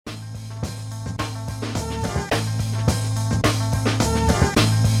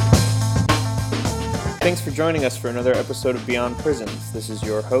Thanks for joining us for another episode of Beyond Prisons. This is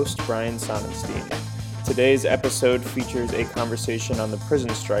your host, Brian Sonnenstein. Today's episode features a conversation on the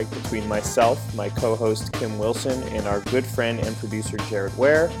prison strike between myself, my co-host Kim Wilson, and our good friend and producer Jared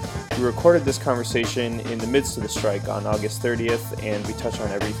Ware. We recorded this conversation in the midst of the strike on August 30th, and we touch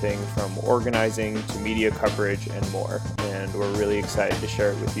on everything from organizing to media coverage and more, and we're really excited to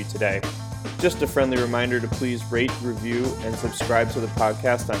share it with you today. Just a friendly reminder to please rate, review, and subscribe to the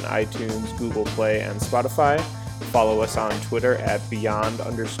podcast on iTunes, Google Play, and Spotify. Follow us on Twitter at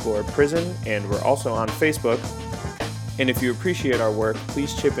Beyond_Prison, and we're also on Facebook. And if you appreciate our work,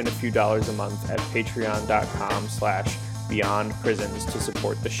 please chip in a few dollars a month at patreon.com/BeyondPrisons to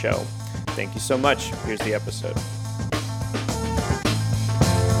support the show. Thank you so much. Here's the episode.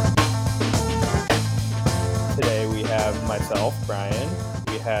 Today we have myself, Brian.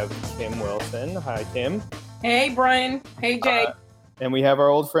 We have Kim Wilson. Hi, Kim. Hey, Brian. Hey, Jay. And we have our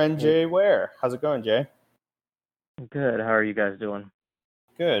old friend, Jay Ware. How's it going, Jay? Good. How are you guys doing?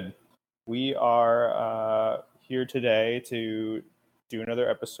 Good. We are here today to do another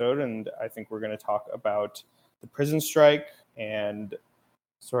episode, and I think we're going to talk about the prison strike and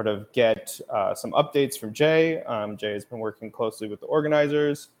sort of get some updates from Jay. Jay has been working closely with the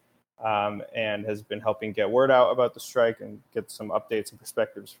organizers and has been helping get word out about the strike and get some updates and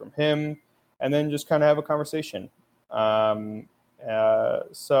perspectives from him, and then just kind of have a conversation. I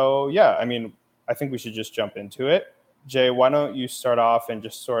think we should just jump into it. Jay, why don't you start off and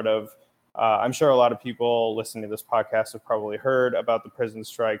just sort of, I'm sure a lot of people listening to this podcast have probably heard about the prison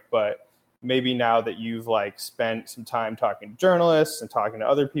strike, but maybe now that you've spent some time talking to journalists and talking to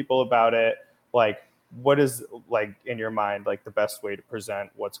other people about it, what is in your mind the best way to present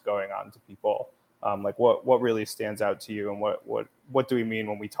what's going on to people? What really stands out to you, and what do we mean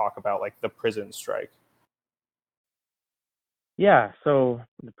when we talk about the prison strike? Yeah, so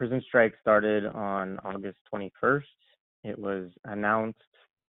the prison strike started on August 21st. It was announced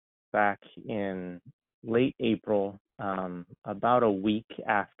back in late April, about a week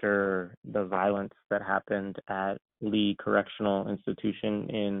after the violence that happened at Lee Correctional Institution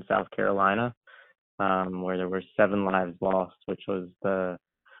in South Carolina, where there were 7 lives lost, which was the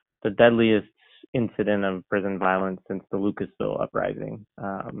deadliest incident of prison violence since the Lucasville uprising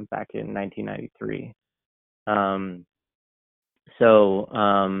back in 1993.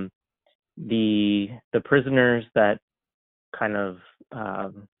 The prisoners that kind of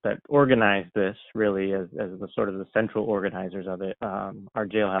that organized this, really as the sort of the central organizers of it, are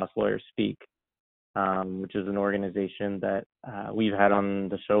Jailhouse Lawyers Speak, which is an organization that we've had on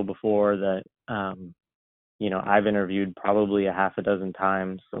the show before, that I've interviewed probably a half a dozen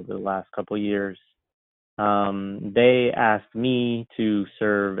times over the last couple of years. They asked me to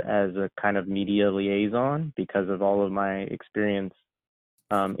serve as a kind of media liaison because of all of my experience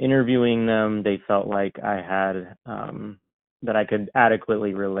interviewing them. They felt like I had that I could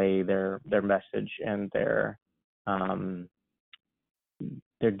adequately relay their message and their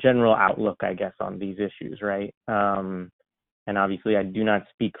general outlook, I guess, on these issues, right? And obviously, I do not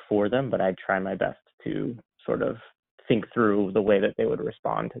speak for them, but I try my best to sort of think through the way that they would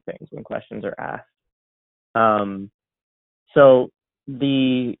respond to things when questions are asked. So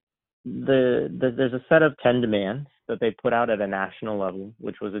there's a set of 10 demands that they put out at a national level,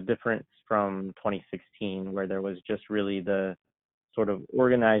 which was a difference from 2016, where there was just really the sort of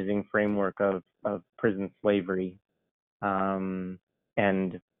organizing framework of prison slavery, and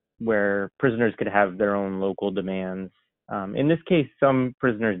where prisoners could have their own local demands. In this case, some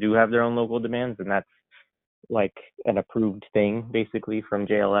prisoners do have their own local demands, and that's an approved thing basically from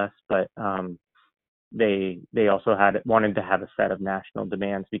JLS, but they also wanted to have a set of national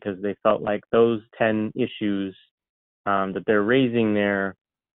demands because they felt like those 10 issues that they're raising there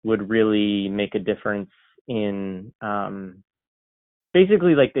would really make a difference in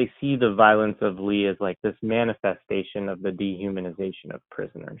basically they see the violence of Lee as this manifestation of the dehumanization of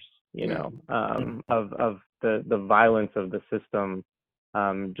prisoners, of the violence of the system,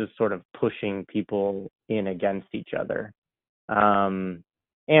 just sort of pushing people in against each other. And,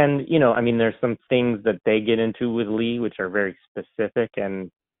 there's some things that they get into with Lee, which are very specific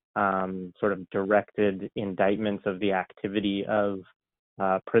and sort of directed indictments of the activity of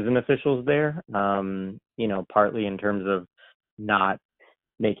prison officials there, partly in terms of not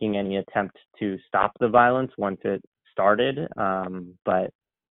making any attempt to stop the violence once it started, but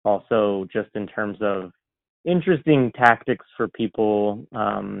also just in terms of interesting tactics for people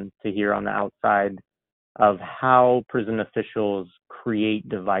to hear on the outside of how prison officials create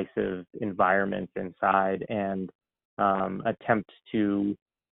divisive environments inside and attempt to,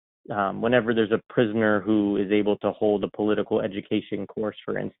 whenever there's a prisoner who is able to hold a political education course,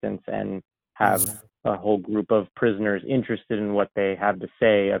 for instance, and have a whole group of prisoners interested in what they have to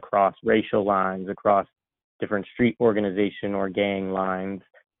say across racial lines, across different street organization or gang lines.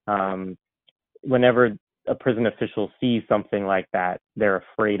 Whenever a prison official sees something like that, they're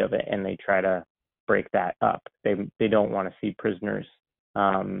afraid of it and they try to break that up. They don't want to see prisoners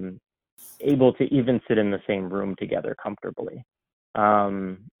able to even sit in the same room together comfortably.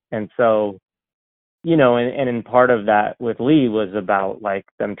 And so, and in part of that with Lee was about like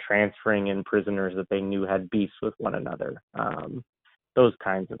them transferring in prisoners that they knew had beefs with one another, those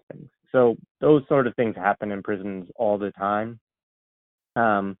kinds of things. So those sort of things happen in prisons all the time.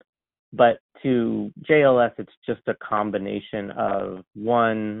 But to JLS, it's just a combination of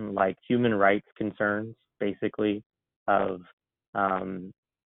one, like human rights concerns, basically, of,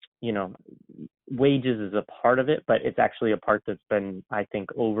 wages is a part of it, but it's actually a part that's been, I think,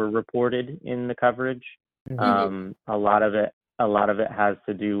 over-reported in the coverage. Mm-hmm. A lot of it has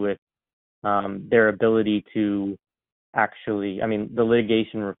to do with their ability to actually,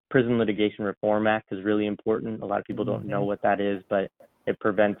 the Prison Litigation Reform Act is really important. A lot of people don't know what that is, but it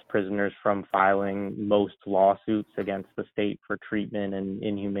prevents prisoners from filing most lawsuits against the state for treatment and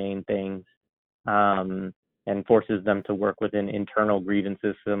inhumane things, and forces them to work within internal grievance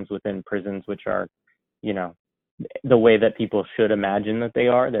systems within prisons, which are, the way that people should imagine that they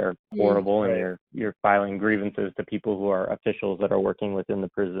are. They're horrible, Right. and you're filing grievances to people who are officials that are working within the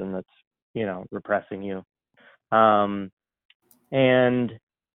prison that's, repressing you. And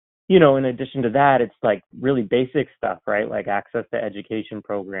in addition to that, it's like really basic stuff, right? Like access to education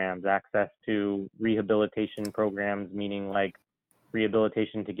programs, access to rehabilitation programs, meaning like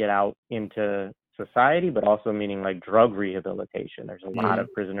rehabilitation to get out into society, but also meaning like drug rehabilitation. There's a lot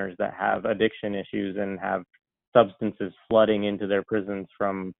of prisoners that have addiction issues and have substances flooding into their prisons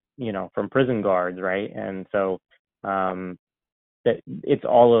from prison guards, right? And so that it's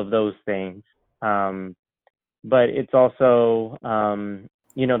all of those things. But it's also,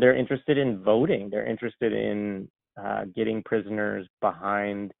 they're interested in voting. They're interested in getting prisoners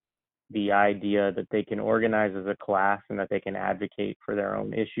behind the idea that they can organize as a class and that they can advocate for their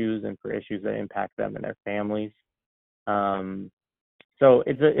own issues and for issues that impact them and their families. So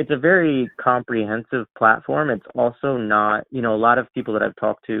it's a very comprehensive platform. It's also not, a lot of people that I've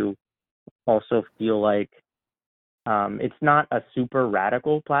talked to also feel like it's not a super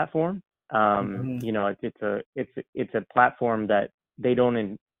radical platform. It's a platform that they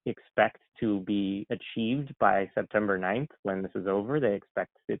don't expect to be achieved by September 9th when this is over. They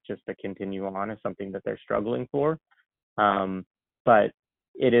expect it just to continue on as something that they're struggling for. But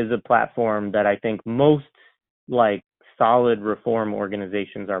it is a platform that I think most like solid reform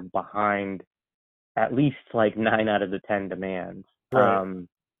organizations are behind at least like 9 out of the 10 demands. Right.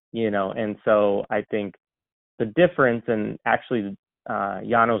 And so I think the difference, and actually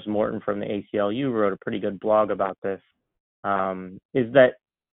Janos Morton from the ACLU wrote a pretty good blog about this, is that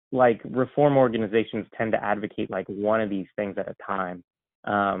like reform organizations tend to advocate like one of these things at a time.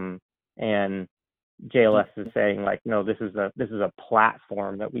 And JLS is saying like, no, this is a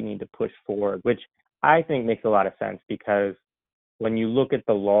platform that we need to push forward, which I think makes a lot of sense, because when you look at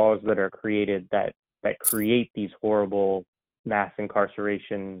the laws that are created that create these horrible mass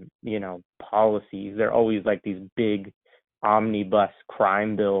incarceration, policies, they're always like these big omnibus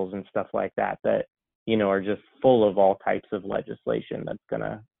crime bills and stuff like that are just full of all types of legislation that's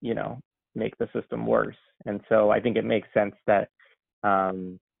gonna, make the system worse. And so I think it makes sense that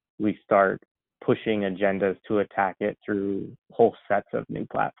we start pushing agendas to attack it through whole sets of new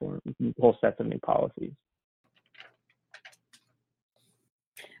platforms, whole sets of new policies.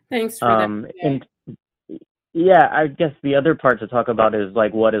 Thanks for that. And yeah, I guess the other part to talk about is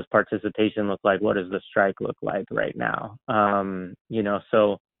like, what does participation look like? What does the strike look like right now?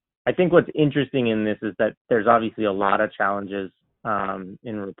 So I think what's interesting in this is that there's obviously a lot of challenges in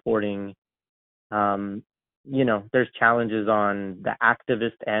reporting. There's challenges on the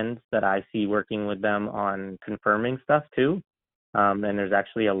activist end that I see working with them on confirming stuff too. And there's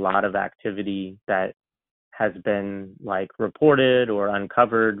actually a lot of activity that has been like reported or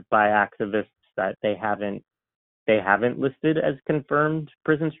uncovered by activists that they haven't listed as confirmed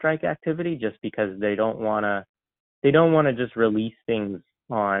prison strike activity, just because they don't want to just release things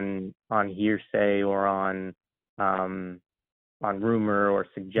on hearsay or on rumor or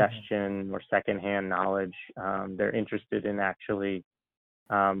suggestion or secondhand knowledge. They're interested in actually,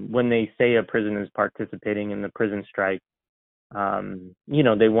 when they say a prison is participating in the prison strike, they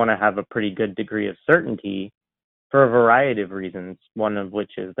want to have a pretty good degree of certainty for a variety of reasons, one of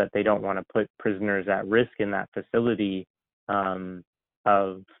which is that they don't want to put prisoners at risk in that facility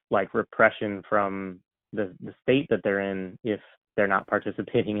of like repression from the state that they're in if they're not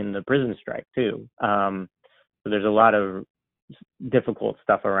participating in the prison strike too. So there's a lot of difficult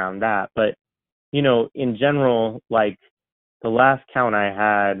stuff around that. But, in general, like the last count I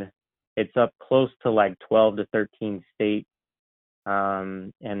had, it's up close to like 12 to 13 states.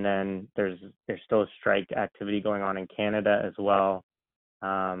 And then there's still strike activity going on in Canada as well,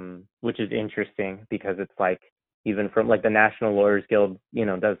 which is interesting because it's like, even from like the National Lawyers Guild,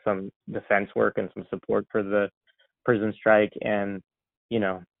 does some defense work and some support for the prison strike. And,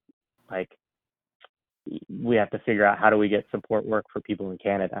 like we have to figure out how do we get support work for people in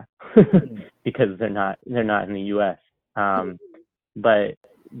Canada because they're not in the US. But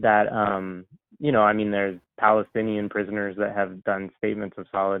that, there's Palestinian prisoners that have done statements of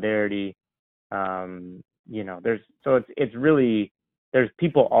solidarity. It's really, there's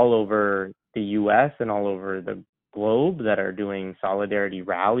people all over the US and all over the globe that are doing solidarity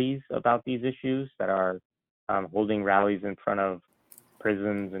rallies about these issues, that are holding rallies in front of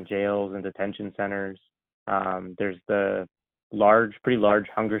prisons and jails and detention centers. There's the pretty large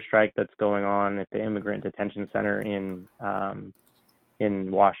hunger strike that's going on at the Immigrant Detention Center in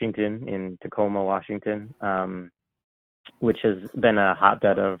Washington, in Tacoma, Washington, which has been a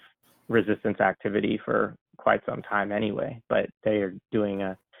hotbed of resistance activity for quite some time anyway. But they are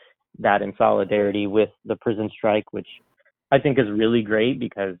doing that in solidarity with the prison strike, which I think is really great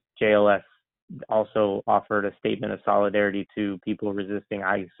because JLS also offered a statement of solidarity to people resisting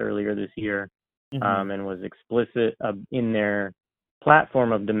ICE earlier this year, and was explicit in their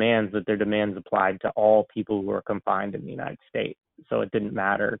platform of demands that their demands applied to all people who are confined in the United States. So it didn't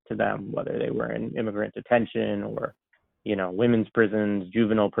matter to them whether they were in immigrant detention or, women's prisons,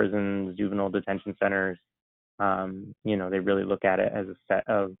 juvenile detention centers. They really look at it as a set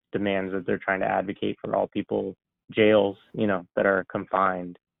of demands that they're trying to advocate for all people, jails, that are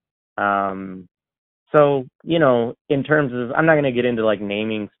confined. So, in terms of, I'm not going to get into like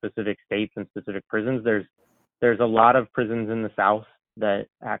naming specific states and specific prisons. There's a lot of prisons in the South that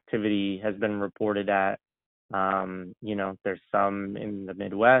activity has been reported at. There's some in the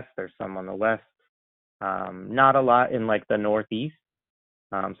Midwest, there's some on the West, not a lot in like the Northeast.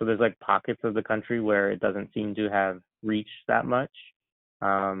 So there's like pockets of the country where it doesn't seem to have reached that much.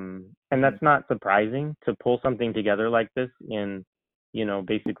 And that's not surprising. To pull something together like this in,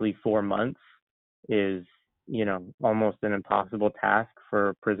 basically 4 months is, almost an impossible task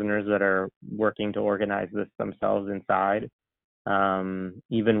for prisoners that are working to organize this themselves inside,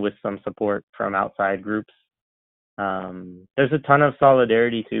 even with some support from outside groups. There's a ton of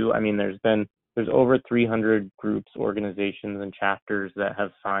solidarity too. I mean, there's over 300 groups, organizations, and chapters that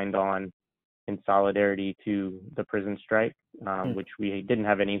have signed on in solidarity to the prison strike, which we didn't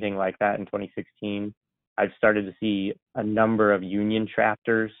have anything like that in 2016. I've started to see a number of union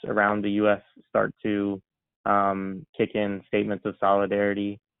chapters around the U.S. start to kick in statements of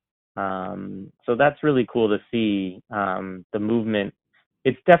solidarity. So that's really cool to see the movement.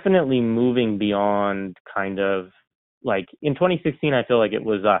 It's definitely moving beyond kind of like in 2016, I feel like it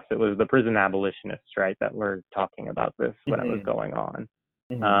was us. It was the prison abolitionists, right, that were talking about this when it was going on.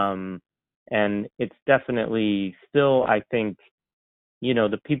 And it's definitely still, I think,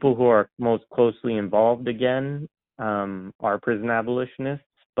 the people who are most closely involved again are prison abolitionists,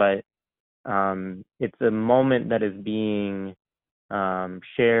 but it's a moment that is being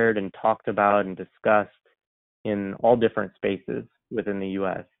shared and talked about and discussed in all different spaces within the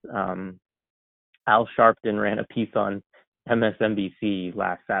U.S. Al Sharpton ran a piece on MSNBC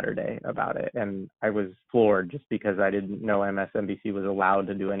last Saturday about it, and I was floored just because I didn't know MSNBC was allowed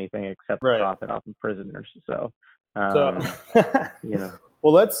to do anything except profit off of prisoners. So well,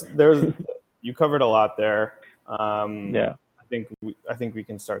 you covered a lot there. Yeah, I think we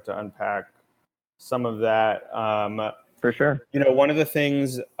can start to unpack some of that. For sure. One of the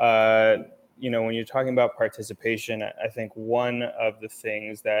things, when you're talking about participation, I think one of the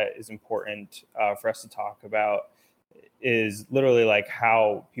things that is important for us to talk about is literally like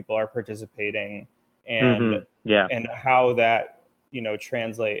how people are participating and and how that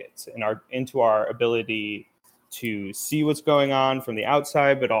translates into our ability to see what's going on from the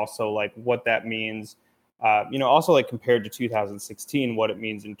outside, but also like what that means. Also like compared to 2016, what it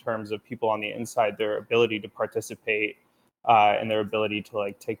means in terms of people on the inside, their ability to participate and their ability to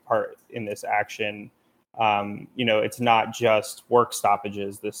like take part in this action. It's not just work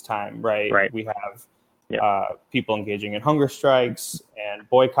stoppages this time, right? We have people engaging in hunger strikes and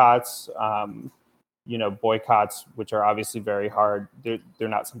boycotts. Boycotts, which are obviously very hard. They're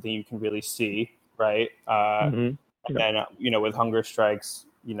not something you can really see, right? And then, with hunger strikes,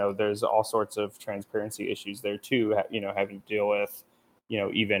 there's all sorts of transparency issues there too, having to deal with,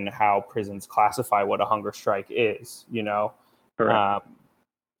 even how prisons classify what a hunger strike is, Correct.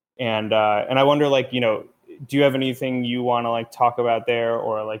 And I wonder, like, do you have anything you want to like talk about there,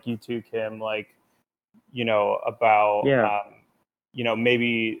 or like you too, Kim, like, about,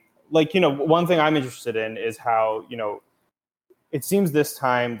 maybe like, one thing I'm interested in is how, it seems this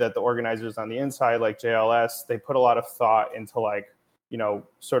time that the organizers on the inside, like JLS, they put a lot of thought into like,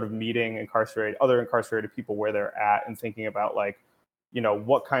 sort of meeting other incarcerated people where they're at and thinking about like,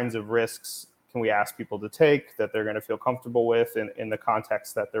 what kinds of risks can we ask people to take that they're going to feel comfortable with in the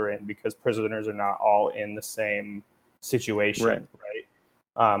context that they're in, because prisoners are not all in the same situation, right?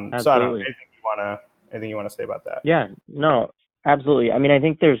 So I don't know, anything you want to say about that? Yeah, no, absolutely. I mean, I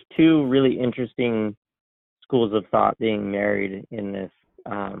think there's two really interesting schools of thought being married in this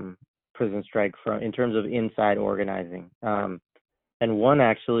prison strike in terms of inside organizing. And one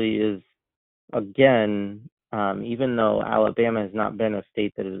actually is, again, even though Alabama has not been a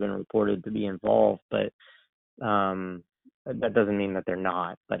state that has been reported to be involved, but that doesn't mean that they're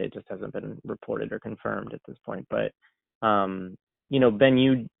not, but it just hasn't been reported or confirmed at this point. But, Ben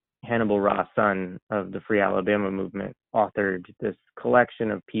Hannibal Ross, son of the Free Alabama movement, authored this collection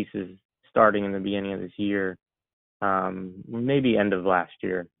of pieces starting in the beginning of this year, maybe end of last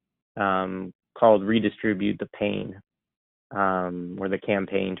year, called Redistribute the Pain, or the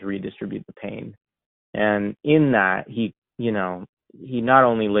campaign to redistribute the pain. And in that, he not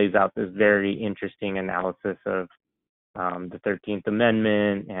only lays out this very interesting analysis of the 13th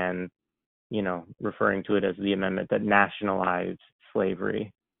Amendment and, referring to it as the amendment that nationalized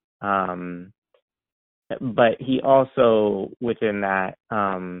slavery. But he also, within that,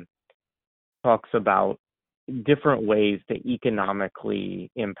 talks about different ways to economically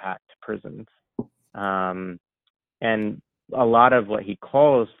impact prisons. And a lot of what he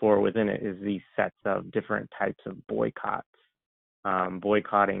calls for within it is these sets of different types of boycotts,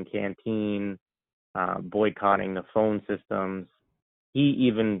 boycotting canteen, boycotting the phone systems. He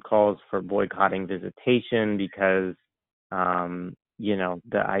even calls for boycotting visitation because,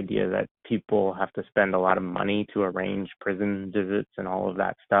 the idea that people have to spend a lot of money to arrange prison visits and all of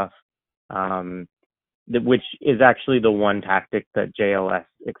that stuff, which is actually the one tactic that JLS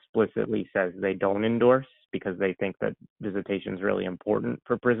explicitly says they don't endorse, because they think that visitation is really important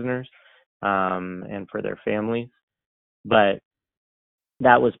for prisoners and for their families. But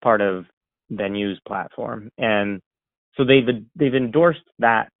that was part of Venue's platform. And so they've endorsed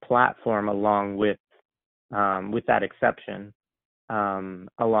that platform along with that exception,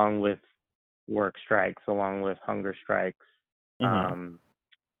 along with work strikes, along with hunger strikes, and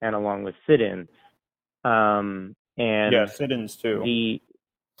along with sit-ins. And sit-ins too.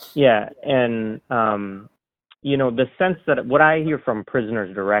 The sense that what I hear from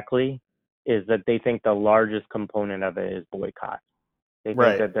prisoners directly is that they think the largest component of it is boycott. They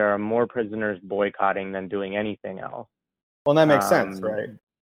think that there are more prisoners boycotting than doing anything else. Well, that makes sense, right?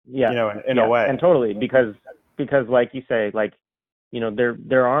 Yeah. In a way. And totally, because like you say, like,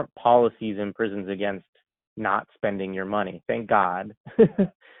 there aren't policies in prisons against not spending your money. Thank God.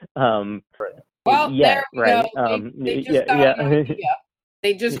 Well, yeah, there we right. go. They just got an idea.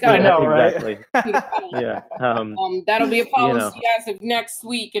 They just got I know, right? Exactly. Yeah. That'll be a policy as of next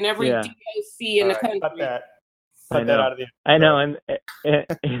week in every DOC in the country. Cut that out of the. I know,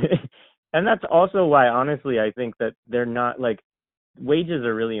 and that's also why, honestly, I think that they're not, like, wages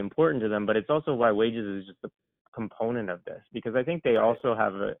are really important to them, but it's also why wages is just a component of this, because I think they also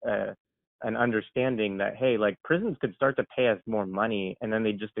have an understanding that, hey, like, prisons could start to pay us more money, and then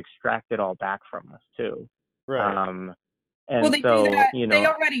they just extract it all back from us too. Right. And they do that. They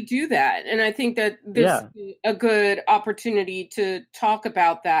already do that, and I think that this is a good opportunity to talk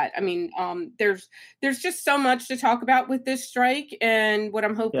about that. I mean, there's just so much to talk about with this strike, and what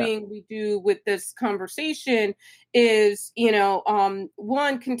I'm hoping we do with this conversation is,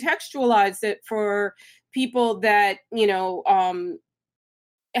 one, contextualize it for people that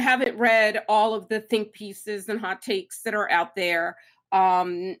haven't read all of the think pieces and hot takes that are out there.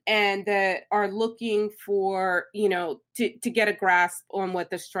 And that are looking for, to get a grasp on what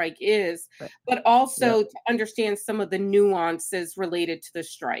the strike is, but also to understand some of the nuances related to the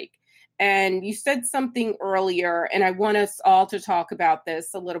strike. And you said something earlier, and I want us all to talk about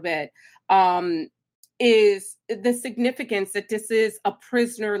this a little bit, is the significance that this is a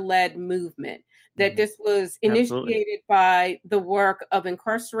prisoner-led movement, that this was initiated by the work of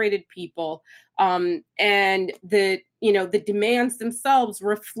incarcerated people, and the demands themselves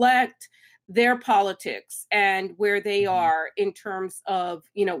reflect their politics and where they are in terms of,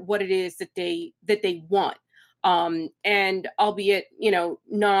 what it is that they want. And albeit,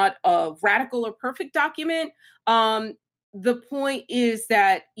 not a radical or perfect document, the point is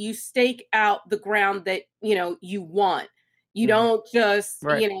that you stake out the ground that, you want. You don't just,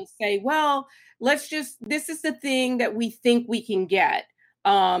 Right. say, well, this is the thing that we think we can get.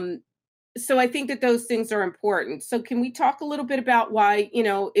 Um, so I think that those things are important. So can we talk a little bit about why,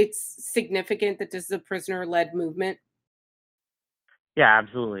 it's significant that this is a prisoner-led movement? Yeah,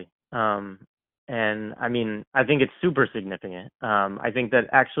 absolutely. And I mean, I think it's super significant. I think that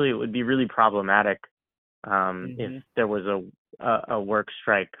actually it would be really problematic if there was a work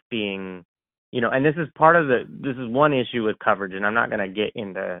strike being, and this is this is one issue with coverage, and I'm not going to get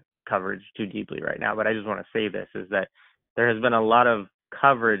into coverage too deeply right now, but I just want to say this is that there has been a lot of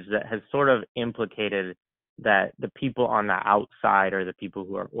coverage that has sort of implicated that the people on the outside are the people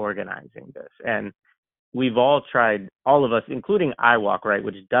who are organizing this. And we've all tried, all of us, including iWalk, right,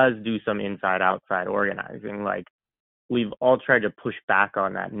 which does do some inside outside organizing. Like, we've all tried to push back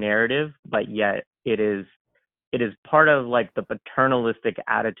on that narrative, but yet it is part of like the paternalistic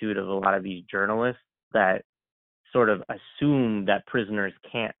attitude of a lot of these journalists that sort of assume that prisoners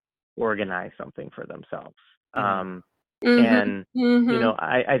can't organize something for themselves. Mhm. And Mhm.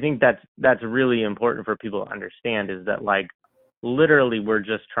 I think that's really important for people to understand, is that like literally we're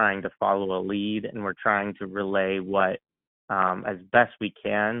just trying to follow a lead, and we're trying to relay what as best we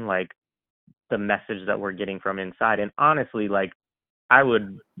can, like the message that we're getting from inside. And honestly, like I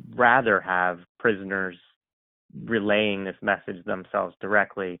would rather have prisoners relaying this message themselves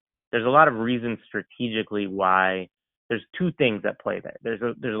directly. There's a lot of reasons strategically why. There's two things at play there. There's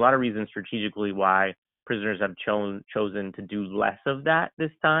a lot of reasons strategically why prisoners have chosen to do less of that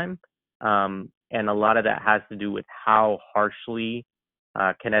this time, and a lot of that has to do with how harshly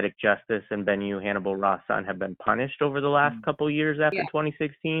Kinetic Justice and Bennu Hannibal Rawson have been punished over the last couple of years after Yeah.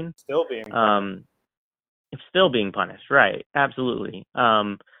 2016. Still being punished. Still being punished, right? Absolutely.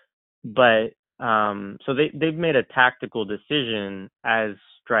 But so they've made a tactical decision as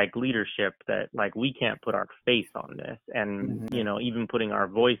strike leadership that like we can't put our face on this, and even putting our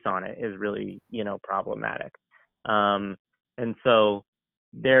voice on it is really problematic. And so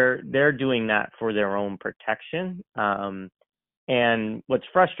they're doing that for their own protection. And what's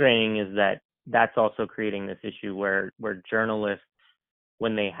frustrating is that that's also creating this issue where journalists,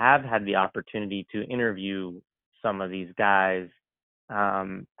 when they have had the opportunity to interview some of these guys,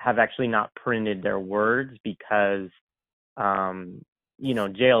 have actually not printed their words because,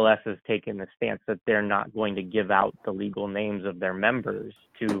 JLS has taken the stance that they're not going to give out the legal names of their members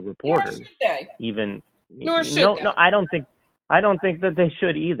to Nor reporters. should they. Even Nor should no, they. no, I don't think that they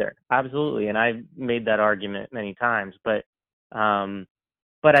should either. Absolutely, and I've made that argument many times. But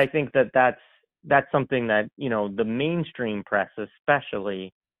I think that that's something that the mainstream press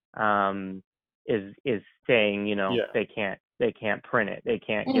especially is saying they can't print it, they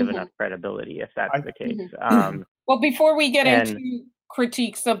can't give enough Mhm. credibility if that's the case. Mhm. Well, before we get And into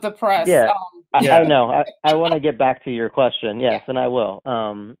critiques of the press, yeah, I Yeah. know. I want to get back to your question. yeah. Yes, and I will.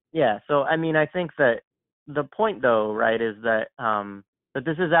 Yeah. So I mean, I think that the point, though, right, is that that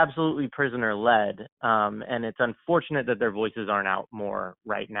this is absolutely prisoner led, and it's unfortunate that their voices aren't out more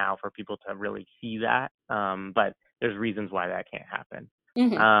right now for people to really see that. But there's reasons why that can't happen.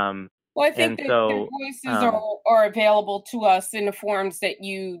 Mhm. Um, Well, I think and that their so, voices are available to us in the forms that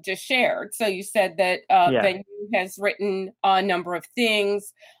you just shared. So you said that yeah, Bennu has written a number of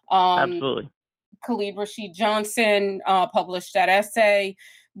things. Um, absolutely. Khalid Rashid Johnson published that essay.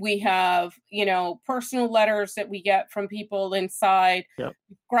 We have, personal letters that we get from people inside Yep.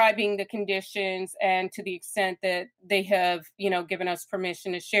 describing the conditions, and to the extent that they have, given us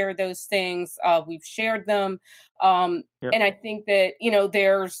permission to share those things, we've shared them. Yep. And I think that,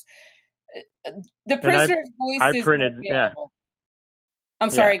 there's the And prisoners' I voices are printed. Yeah. available. I'm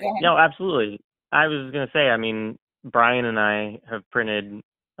Yeah. sorry, go ahead. No, absolutely. I was going to say, I mean, Brian and I have printed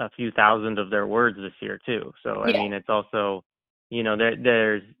a few thousand of their words this year too. So, I Yeah. mean, it's also,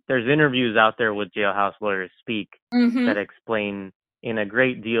 there's interviews out there with Jailhouse Lawyers Speak that Mhm. explain in a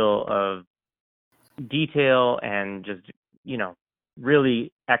great deal of detail and just,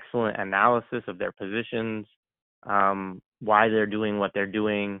 really excellent analysis of their positions, why they're doing what they're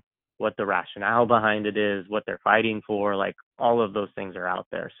doing, what the rationale behind it is, what they're fighting for. Like all of those things are out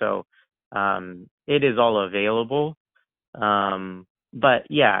there. So it is all available. But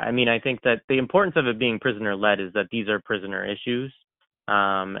yeah, I mean, I think that the importance of it being prisoner led is that these are prisoner issues,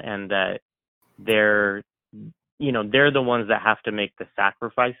 and that they're they're the ones that have to make the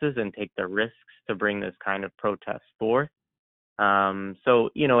sacrifices and take the risks to bring this kind of protest forth. So,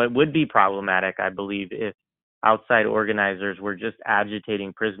 it would be problematic, I believe, if outside organizers were just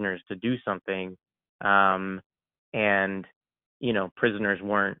agitating prisoners to do something, and, prisoners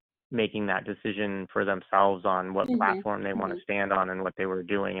weren't making that decision for themselves on what Mhm. platform they want to stand on and what they were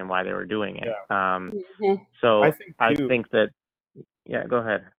doing and why they were doing it. Mhm. So I think I too. think that, yeah, go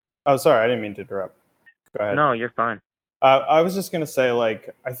ahead. Oh, sorry, I didn't mean to interrupt. Go ahead. No, you're fine. I was just going to say,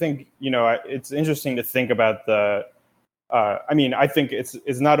 like, I think, it's interesting to think about I think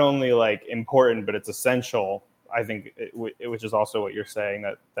it's not only like important, but it's essential. I think which is also what you're saying,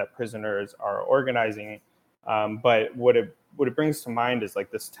 that prisoners are organizing. But what it brings to mind is like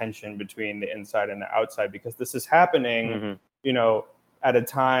this tension between the inside and the outside, because this is happening, at a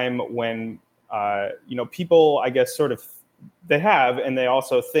time when, people, I guess, sort of, they have, and they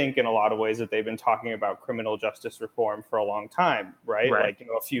also think in a lot of ways that they've been talking about criminal justice reform for a long time, right? Right. Like,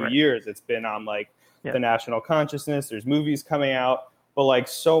 a few Right. years it's been on like the national consciousness. There's movies coming out, but like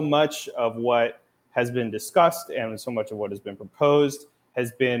so much of what has been discussed and so much of what has been proposed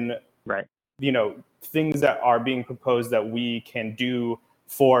has been, Right. things that are being proposed that we can do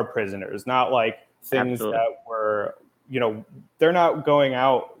for prisoners, not like things Absolutely. that were, they're not going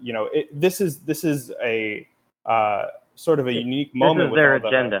out, this is a sort of a unique moment. This is with their all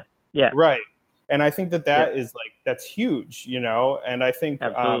agenda. Yeah. Right. And I think that is like, that's huge, and I think,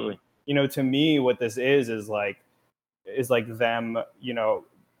 Absolutely. to me, what this is like them,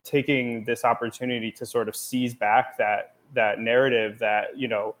 taking this opportunity to sort of seize back that narrative that,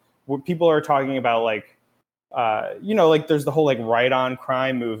 where people are talking about, like, like there's the whole like right on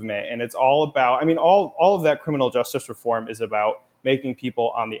crime movement, and it's all about, all of that criminal justice reform is about making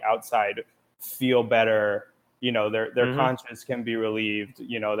people on the outside feel better, their conscience can be relieved,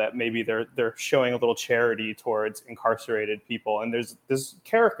 that maybe they're showing a little charity towards incarcerated people, and there's this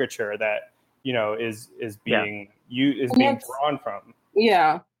caricature that, is being drawn from.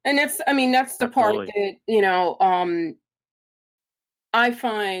 Yeah. And that's the part Absolutely. that, I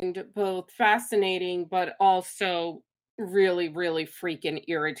find both fascinating, but also really, really freaking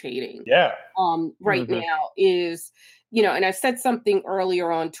irritating. Yeah. Right now is, and I said something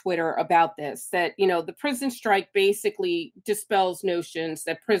earlier on Twitter about this, that, the prison strike basically dispels notions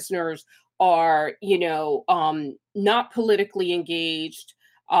that prisoners are, not politically engaged,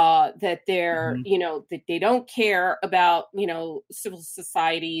 that they're, that they don't care about, civil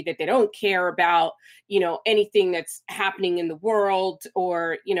society, that they don't care about, anything that's happening in the world,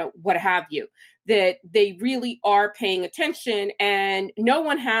 or, what have you, that they really are paying attention, and no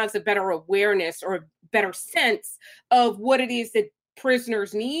one has a better awareness or a better sense of what it is that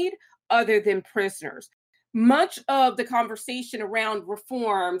prisoners need other than prisoners. Much of the conversation around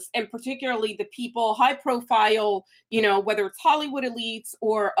reforms, and particularly the people high profile, whether it's Hollywood elites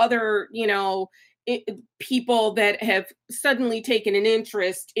or other, people that have suddenly taken an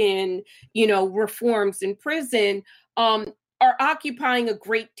interest in, reforms in prison, are occupying a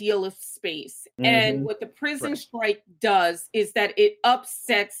great deal of space. And what the prison strike does is that it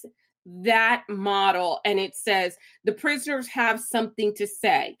upsets that model, and it says the prisoners have something to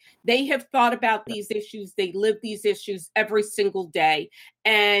say. They have thought about these issues, they live these issues every single day,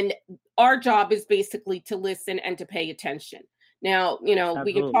 and our job is basically to listen and to pay attention. Now,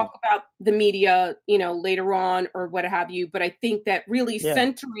 we can talk about the media, later on or what have you, but I think that really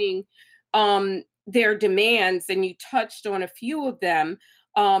centering their demands, and you touched on a few of them,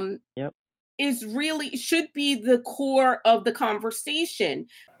 is really should be the core of the conversation.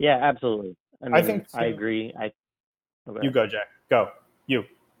 Yeah, absolutely. I think I agree. You go, Jack. Go. You.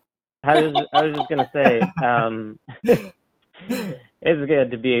 I was just gonna say, it's good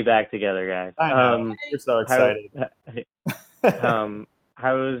to be back together, guys. I know. You're so excited.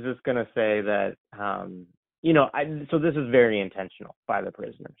 I was just gonna say that, so this is very intentional by the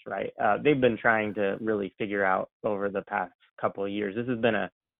prisoners, right? They've been trying to really figure out over the past couple of years. This has been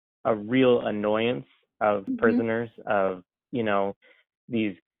a real annoyance of prisoners, of,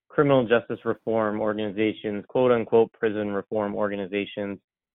 these criminal justice reform organizations, quote unquote prison reform organizations,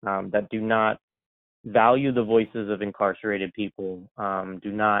 that do not value the voices of incarcerated people,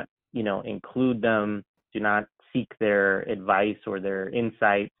 do not, include them, do not seek their advice or their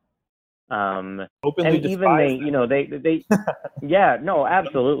insights. Openly and even they yeah, no,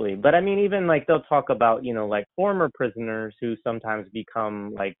 absolutely. But I mean, even like they'll talk about, like former prisoners who sometimes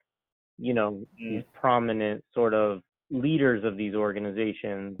become like, these prominent sort of leaders of these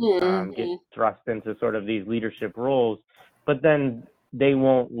organizations, get thrust into sort of these leadership roles, but then they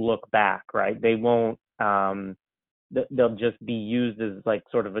won't look back, right? They won't, they'll just be used as like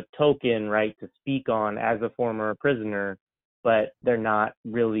sort of a token, right, to speak on as a former prisoner, but they're not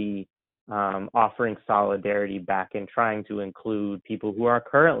really offering solidarity back and trying to include people who are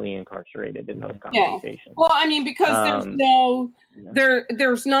currently incarcerated in those conversations. Yeah. Well, I mean, because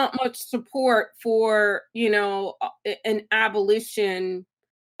there's not much support for, an abolition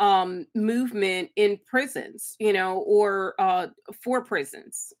movement in prisons, or for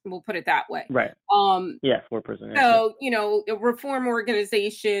prisons. We'll put it that way. Right. Um, Yeah, for prison. so, reform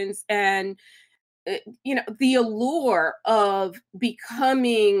organizations and, the allure of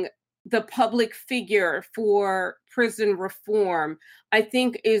becoming the public figure for prison reform, I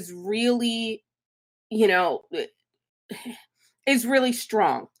think you know, is really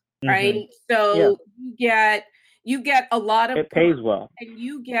strong, right? Mm-hmm. So you get a lot of it pays well, and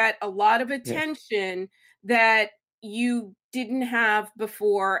you get a lot of attention that you didn't have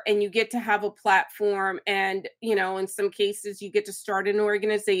before, and you get to have a platform, and in some cases you get to start an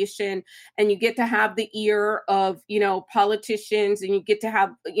organization, and you get to have the ear of politicians, and you get to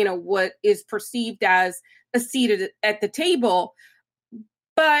have what is perceived as a seat at the table.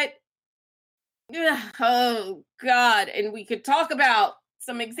 But oh God, and we could talk about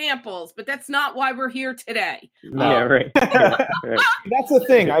some examples, but that's not why we're here today. Yeah, right. That's the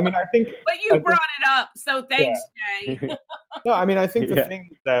thing. I mean, I think. But you brought it up, so thanks, Jay. No, I mean, I think the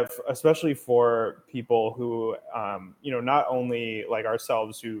thing that, especially for people who, not only like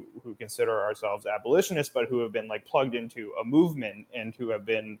ourselves who consider ourselves abolitionists, but who have been like plugged into a movement and who have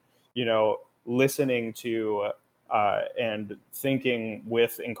been, listening to and thinking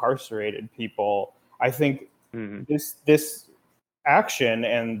with incarcerated people, I think this action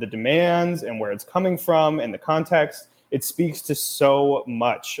and the demands and where it's coming from and the context, it speaks to so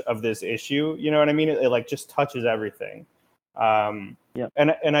much of this issue. You know what I mean? It like just touches everything.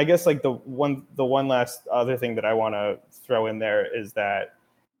 And I guess like the one last other thing that I want to throw in there is that,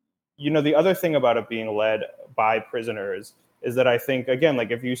 the other thing about it being led by prisoners is that I think, again,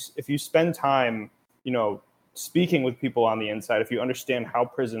 like if you spend time, speaking with people on the inside, if you understand how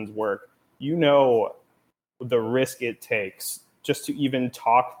prisons work, the risk it takes just to even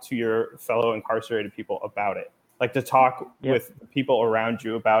talk to your fellow incarcerated people about it, like to talk with people around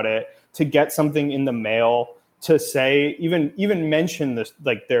you about it, to get something in the mail, to say, even mention this,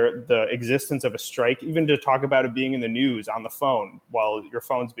 like the existence of a strike, even to talk about it being in the news on the phone while your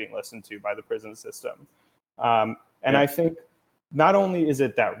phone's being listened to by the prison system. I think not only is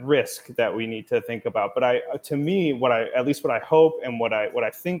it that risk that we need to think about, but to me, what I hope and what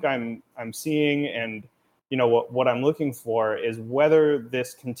I think I'm seeing, and what I'm looking for is whether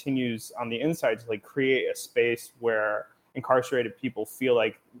this continues on the inside to like create a space where incarcerated people feel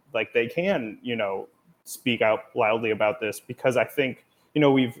like they can, speak out loudly about this, because I think,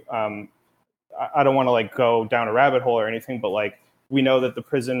 we've, I don't want to like go down a rabbit hole or anything, but like, we know that the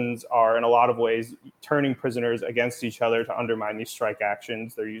prisons are in a lot of ways turning prisoners against each other to undermine these strike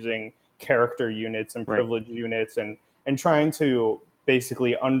actions. They're using character units and privilege units and trying to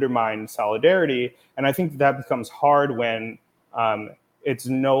basically undermine solidarity. And I think that becomes hard when it's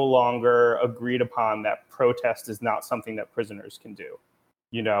no longer agreed upon that protest is not something that prisoners can do.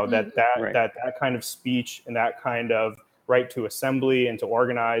 That kind of speech and that kind of right to assembly and to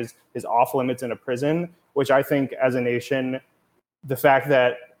organize is off limits in a prison, which I think as a nation, the fact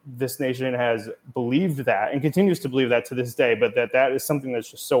that this nation has believed that and continues to believe that to this day, but that is something that's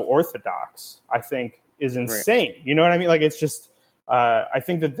just so orthodox, I think is insane. You know what I mean? Like, it's just, I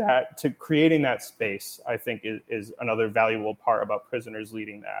think that to creating that space, I think is another valuable part about prisoners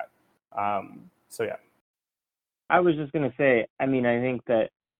leading that. I was just going to say, I mean, I think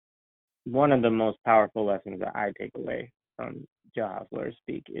that one of the most powerful lessons that I take away from Jailhouse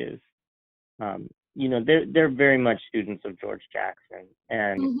speak is, they're very much students of George Jackson,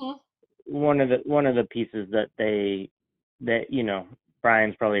 and one of the pieces that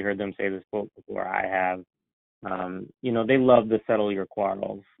Brian's probably heard them say this quote before I have. They love the settle your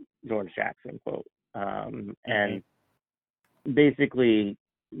quarrels George Jackson quote, and basically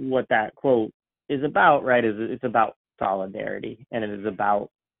what that quote is about, right, is it's about solidarity, and it is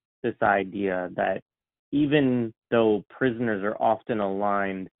about this idea that even though prisoners are often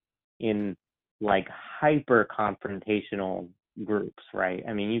aligned in like hyper confrontational groups, right?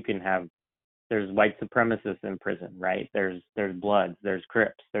 I mean, there's white supremacists in prison, right? There's Bloods, there's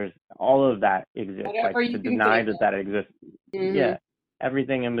Crips, there's all of that exists. Whatever like to deny that exists. Yeah,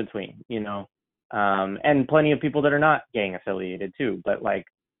 everything in between, and plenty of people that are not gang affiliated too, but like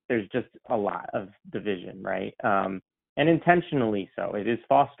there's just a lot of division, right? And intentionally so. It is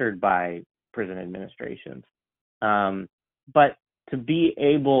fostered by prison administrations. But to be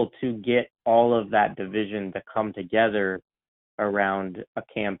able to get all of that division to come together around a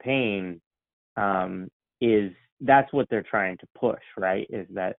campaign, that's what they're trying to push, right? Is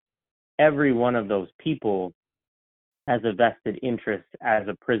that every one of those people has a vested interest as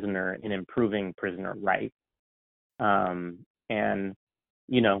a prisoner in improving prisoner rights. And,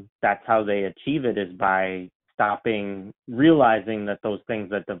 that's how they achieve it, is by realizing that those things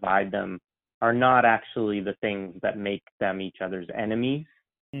that divide them are not actually the things that make them each other's enemies.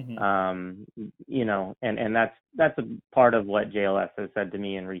 You know, and that's a part of what JLS has said to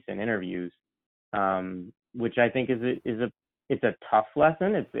me in recent interviews, which I think it's a tough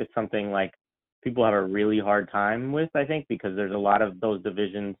lesson. It's something like people have a really hard time with, I think, because there's a lot of those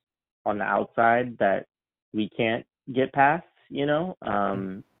divisions on the outside that we can't get past, you know,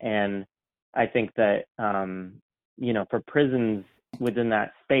 and I think that, you know, for prisons within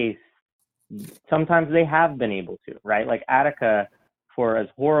that space, sometimes they have been able to, right? Like Attica, for as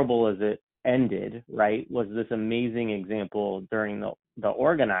horrible as it ended, right, was this amazing example during the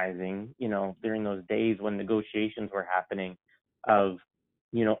organizing, you know, during those days when negotiations were happening of,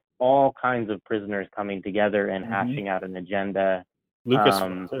 you know, all kinds of prisoners coming together and hashing out an agenda.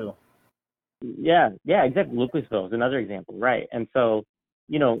 Lucasville too. Yeah, exactly. Lucasville is another example, right? And so,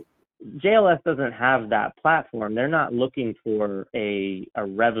 you know, JLS doesn't have that platform. They're not looking for a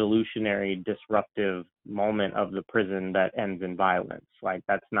revolutionary, disruptive moment of the prison that ends in violence. Like,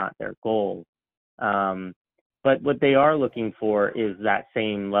 that's not their goal. But what they are looking for is that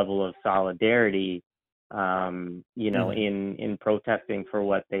same level of solidarity, you know, in protesting for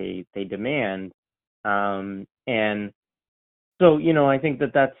what they demand. And so, you know, I think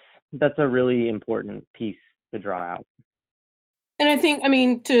that's a really important piece to draw out. And I think, I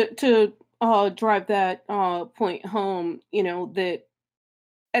mean, to drive that point home, you know, that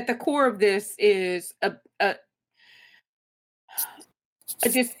at the core of this is a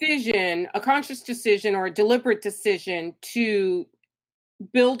decision, a conscious decision or a deliberate decision to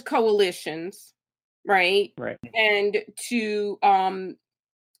build coalitions, right? Right. And to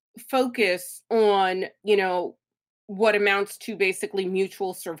focus on, you know, what amounts to basically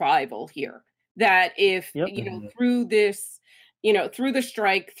mutual survival here. That if, you know, through this, you know, through the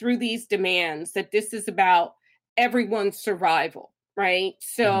strike, through these demands, that this is about everyone's survival, right?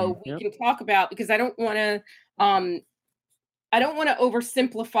 So we can talk about, because I don't want to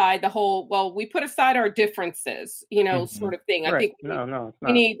oversimplify the whole, well, we put aside our differences, you know, sort of thing. I think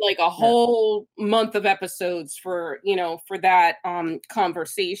we need like a whole month of episodes for, you know, for that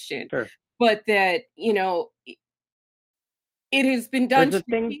conversation. Sure. But that, you know, it has been done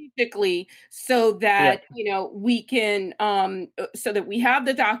strategically so that, you know, we can, so that we have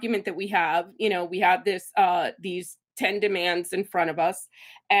the document that we have, you know, we have this, these 10 demands in front of us,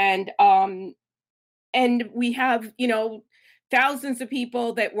 and we have, you know, thousands of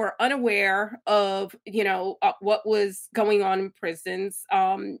people that were unaware of, you know, what was going on in prisons,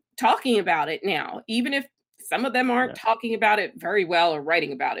 talking about it now, even if some of them aren't talking about it very well or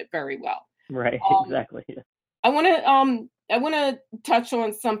writing about it very well. Right, exactly. I want to touch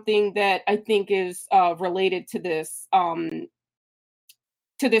on something that I think is related to this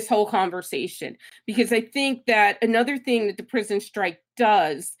whole conversation, because I think that another thing that the prison strike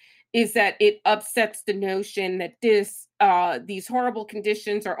does is that it upsets the notion that these horrible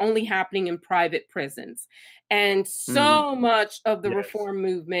conditions are only happening in private prisons. And so much of the reform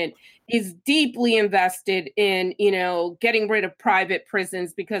movement is deeply invested in, you know, getting rid of private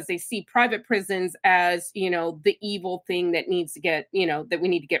prisons, because they see private prisons as, you know, the evil thing that needs to get, you know, that we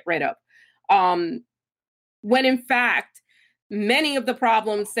need to get rid of. When in fact, many of the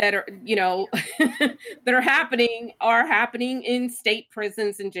problems that are, you know, that are happening in state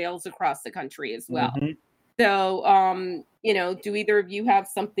prisons and jails across the country as well. So, you know, do either of you have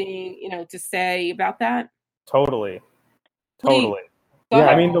something, you know, to say about that? Totally. Please. Yeah,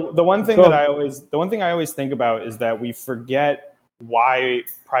 I mean, the one thing I always think about is that we forget why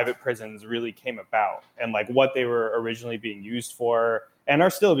private prisons really came about, and like what they were originally being used for and are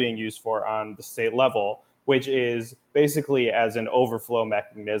still being used for on the state level, which is basically as an overflow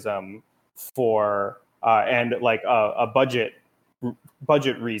mechanism for and like a budget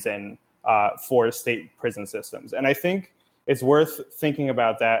reason for state prison systems. And I think it's worth thinking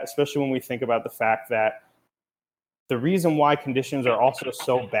about that, especially when we think about the fact that the reason why conditions are also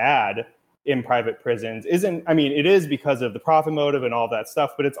so bad in private prisons it is because of the profit motive and all that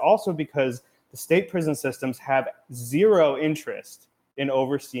stuff, but it's also because the state prison systems have zero interest in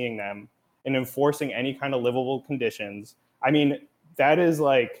overseeing them and enforcing any kind of livable conditions. I mean, that is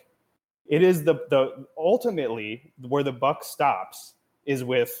like, it is the ultimately where the buck stops is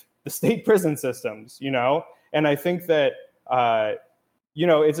with the state prison systems, you know? And I think that, you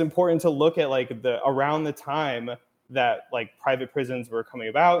know, it's important to look at like around the time that like private prisons were coming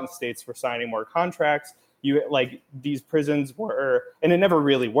about and states were signing more contracts, these prisons were, and it never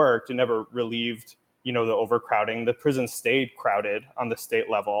really worked. It never relieved, you know, the overcrowding. The prisons stayed crowded on the state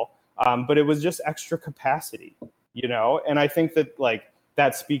level, but it was just extra capacity, you know? And I think that like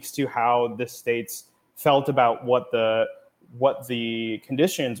that speaks to how the states felt about what the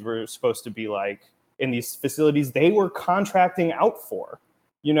conditions were supposed to be like in these facilities they were contracting out for.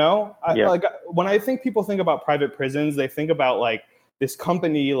 Like when I think people think about private prisons, they think about like this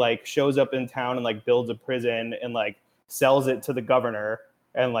company like shows up in town and like builds a prison and like sells it to the governor,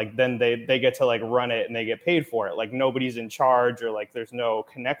 and like then they get to like run it and they get paid for it. Like nobody's in charge, or like there's no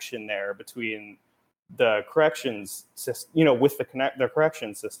connection there between the corrections system, with the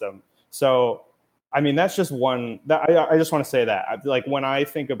correction system. So I mean, that's just one that I just want to say that like when I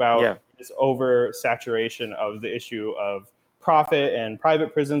think about this oversaturation of the issue of profit and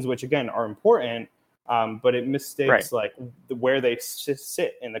private prisons, which again are important, but it mistakes like where they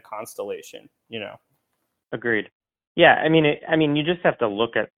sit in the constellation. Agreed. Yeah, I mean, you just have to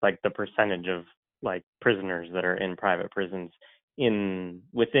look at like the percentage of like prisoners that are in private prisons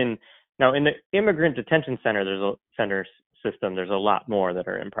within now in the immigrant detention center. There's a center system. There's a lot more that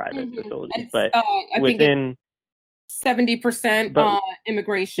are in private facilities, but I within 70%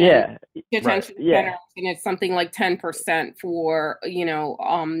 immigration detention centers, and it's something like 10% for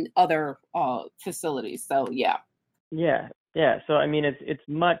other facilities. So yeah. So I mean, it's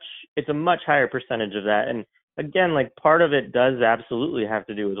a much higher percentage of that, and again, like part of it does absolutely have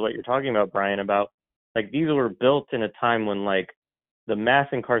to do with what you're talking about, Brian, about like these were built in a time when like the mass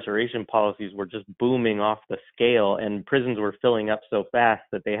incarceration policies were just booming off the scale, and prisons were filling up so fast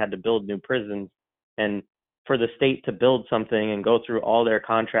that they had to build new prisons. And for the state to build something and go through all their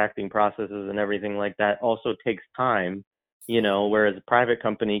contracting processes and everything like that also takes time, whereas a private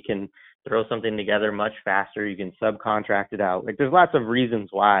company can throw something together much faster. You can subcontract it out. Like there's lots of reasons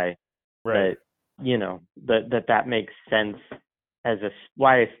why that that makes sense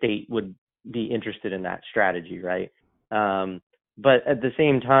why a state would be interested in that strategy, right? But at the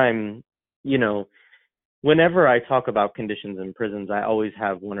same time, whenever I talk about conditions in prisons, I always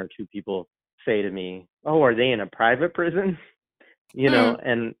have one or two people say to me, "Oh, are they in a private prison?"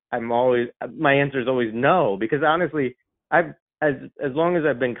 And my answer is always no, because honestly, as long as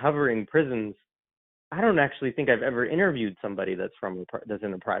I've been covering prisons, I don't actually think I've ever interviewed somebody that's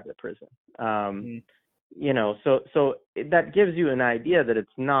in a private prison. So that gives you an idea that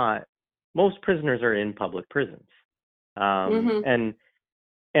it's not. Most prisoners are in public prisons, and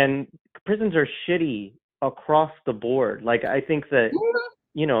prisons are shitty across the board. Like I think that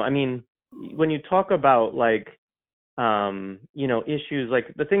I mean, when you talk about like issues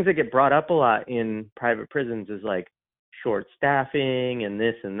like the things that get brought up a lot in private prisons is like short staffing and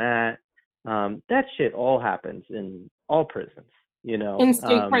this and that. That shit all happens in all prisons, in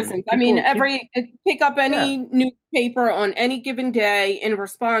state prisons. I mean, pick up any newspaper on any given day in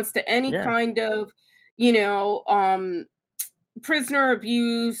response to any kind of, prisoner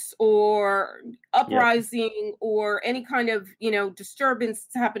abuse or uprising or any kind of, disturbance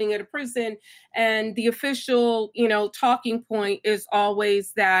happening at a prison. And the official, talking point is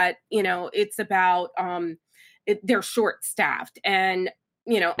always that, it's about, they're short staffed and,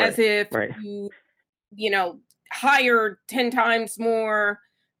 as if you hired 10 times more,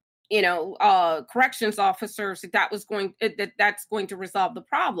 corrections officers, that's going to resolve the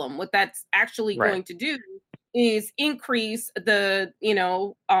problem. What that's actually going to do is increase the,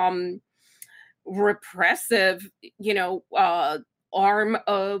 repressive, arm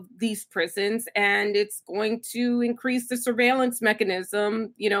of these prisons, and it's going to increase the surveillance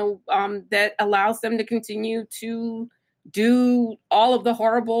mechanism, that allows them to continue to do all of the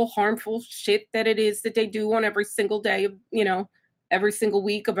horrible, harmful shit that it is that they do on every single day of, every single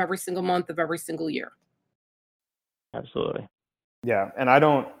week of every single month of every single year. Absolutely. Yeah. And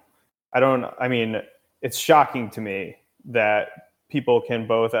I mean, it's shocking to me that people can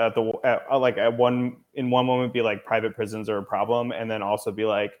both in one moment be like private prisons are a problem, and then also be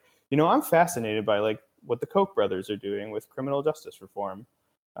like, I'm fascinated by like what the Koch brothers are doing with criminal justice reform.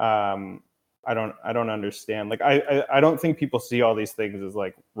 I don't understand. Like I don't think people see all these things as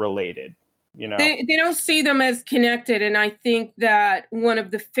like related. They don't see them as connected, and I think that one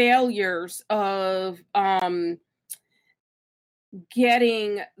of the failures of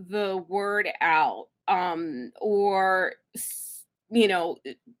getting the word out, or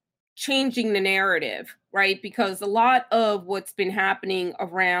changing the narrative, right? Because a lot of what's been happening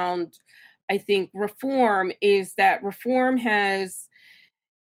around, I think, reform is that reform has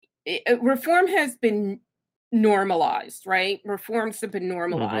been normalized, right? Reforms have been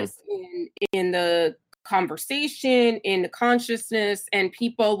normalized in the conversation, in the consciousness, and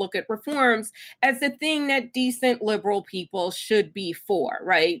people look at reforms as the thing that decent liberal people should be for,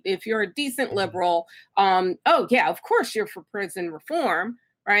 right? If you're a decent liberal, oh yeah, of course you're for prison reform,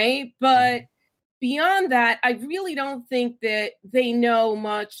 right? But beyond that, I really don't think that they know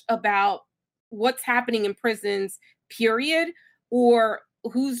much about what's happening in prisons, period, or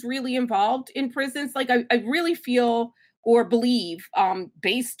who's really involved in prisons. Like I really feel or believe,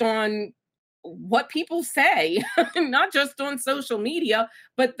 based on what people say, not just on social media,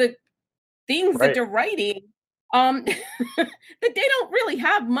 but the things that Right. they're writing, that they don't really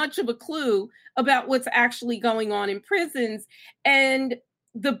have much of a clue about what's actually going on in prisons. And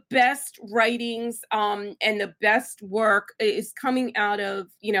the best writings, and the best work is coming out of,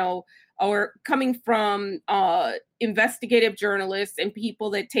 or coming from investigative journalists and people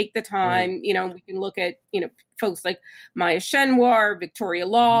that take the time. We can look at, folks like Maya Shenwar, Victoria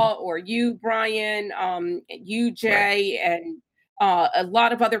Law, or you, Brian, you, Jay, and a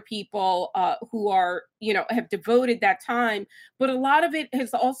lot of other people who are, have devoted that time. But a lot of it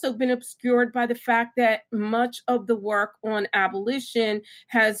has also been obscured by the fact that much of the work on abolition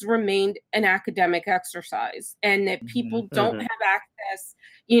has remained an academic exercise, and that people don't have access,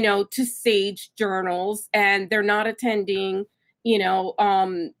 to sage journals, and they're not attending,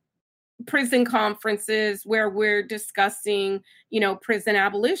 prison conferences where we're discussing, prison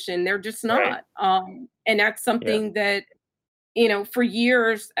abolition. They're just not. And that's something that, for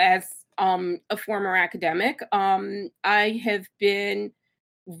years as a former academic, I have been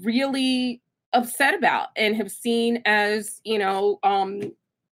really upset about and have seen as, one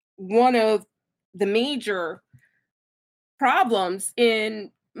of the major problems in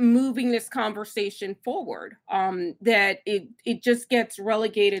moving this conversation forward, that it just gets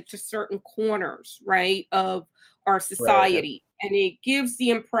relegated to certain corners, right, of our society. And it gives the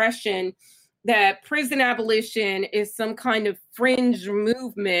impression that prison abolition is some kind of fringe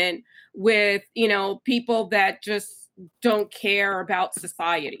movement with, people that just don't care about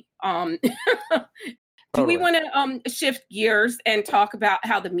society. Do we want to shift gears and talk about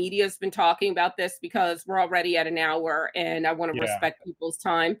how the media has been talking about this, because we're already at an hour and I want to respect people's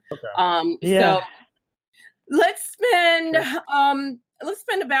time. So let's spend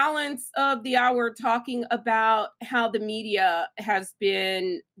a balance of the hour talking about how the media has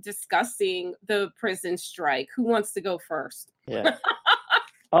been discussing the prison strike. Who wants to go first? Yeah.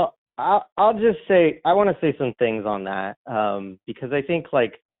 I'll just say, I want to say some things on that, because I think,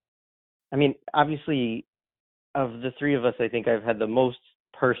 obviously, of the three of us, I think I've had the most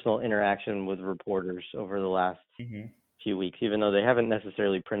personal interaction with reporters over the last few weeks, even though they haven't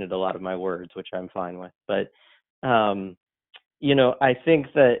necessarily printed a lot of my words, which I'm fine with. But, I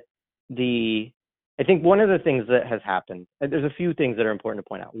think one of the things that has happened, there's a few things that are important to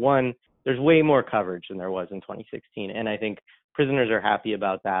point out. One, there's way more coverage than there was in 2016. And I think prisoners are happy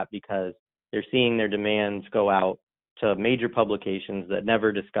about that because they're seeing their demands go out to major publications that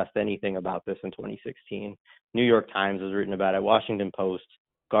never discussed anything about this in 2016. New York Times has written about it, Washington Post,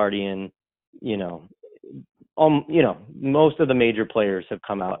 Guardian, most of the major players have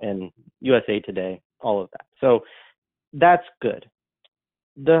come out, and USA Today, all of that. So that's good.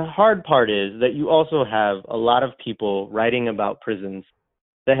 The hard part is that you also have a lot of people writing about prisons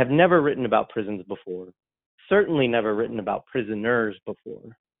that have never written about prisons before, certainly never written about prisoners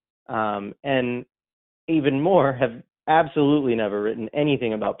before, and even more, have absolutely never written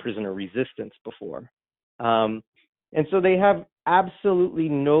anything about prisoner resistance before. And so they have absolutely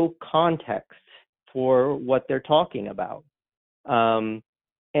no context for what they're talking about.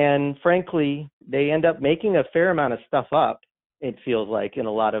 And frankly, they end up making a fair amount of stuff up, it feels like, in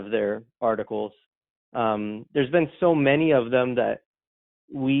a lot of their articles. There's been so many of them that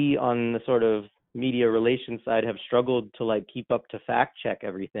we on the sort of media relations side have struggled to keep up to fact check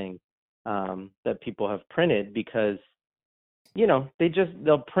everything that people have printed, because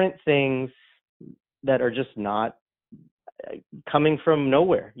they'll print things that are just not coming from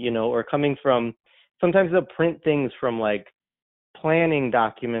nowhere, or coming from, sometimes they'll print things from planning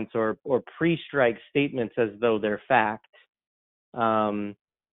documents or pre-strike statements as though they're fact. And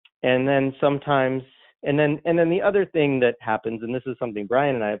then sometimes, and then the other thing that happens, and this is something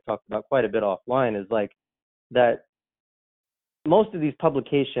Brian and I have talked about quite a bit offline, is that most of these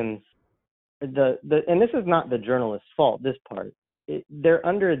publications, and this is not the journalist's fault, this part, they're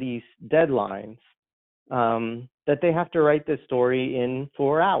under these deadlines that they have to write this story in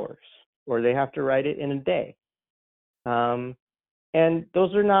 4 hours, or they have to write it in a day. And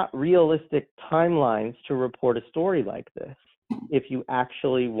those are not realistic timelines to report a story like this if you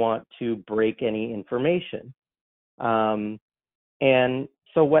actually want to break any information. And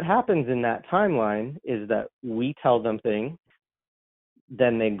so what happens in that timeline is that we tell them things,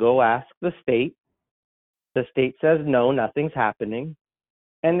 then they go ask the state says no, nothing's happening,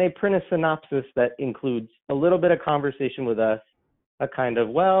 and they print a synopsis that includes a little bit of conversation with us, a kind of,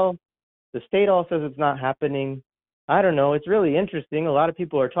 well, the state all says it's not happening. I don't know, it's really interesting. A lot of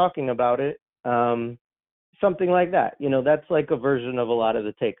people are talking about it. Something like that. That's like a version of a lot of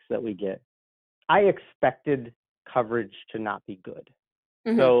the takes that we get. I expected coverage to not be good.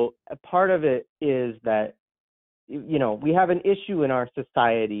 Mhm. So a part of it is that, we have an issue in our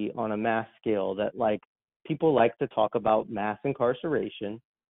society on a mass scale that, like, people like to talk about mass incarceration,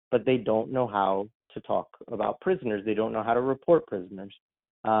 but they don't know how to talk about prisoners. They don't know how to report prisoners.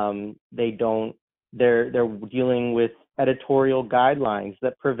 They're dealing with editorial guidelines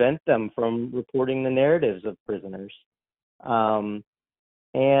that prevent them from reporting the narratives of prisoners. And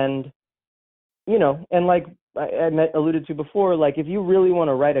and like I alluded to before, like, if you really want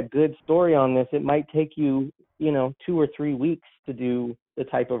to write a good story on this, it might take you, 2 or 3 weeks to do the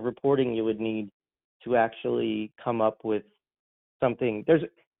type of reporting you would need to actually come up with something. There's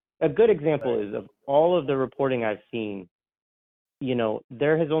a good example is of all of the reporting I've seen,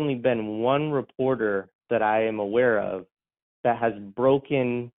 there has only been one reporter that I am aware of that has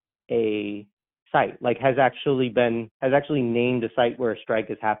broken a site, like has actually named a site where a strike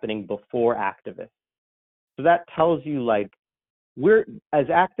is happening before activists. So that tells you, like, we're, as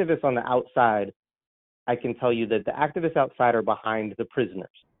activists on the outside, I can tell you that the activists outside are behind the prisoners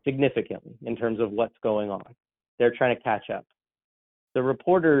significantly in terms of what's going on. They're trying to catch up. The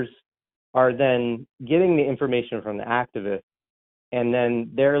reporters are then getting the information from the activists, and then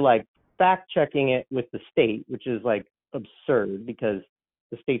they're like fact checking it with the state, which is like absurd because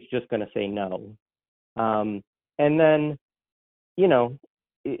the state's just going to say no. And then, and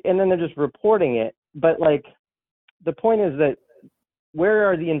then they're just reporting it. But, like, the point is that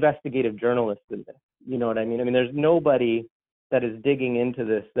where are the investigative journalists in this? You know what I mean? I mean, there's nobody that is digging into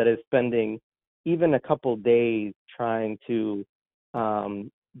this, that is spending even a couple days trying to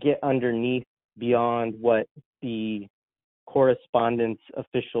get underneath beyond what the correspondence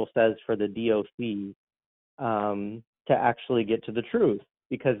official says for the DOC to actually get to the truth,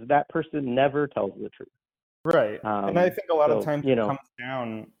 because that person never tells the truth. Right. And I think a lot of times it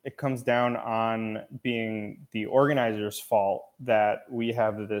comes down on being the organizer's fault that we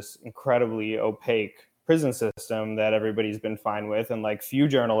have this incredibly opaque prison system that everybody's been fine with, and like few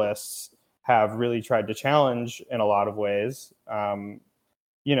journalists have really tried to challenge in a lot of ways. And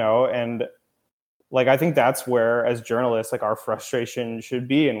like, I think that's where, as journalists, like, our frustration should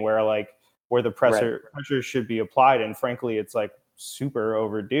be, and where the pressure should be applied. And frankly, it's like super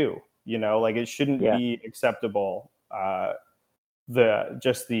overdue. Like, it shouldn't be acceptable. The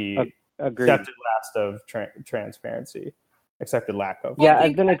accepted last of transparency, accepted lack of. Yeah,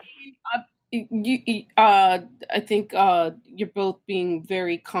 I think you're both being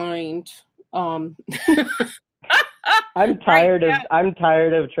very kind. I'm tired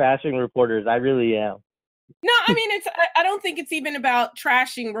of trashing reporters. I really am. No, I mean, I don't think it's even about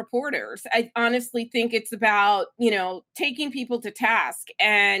trashing reporters. I honestly think it's about, taking people to task.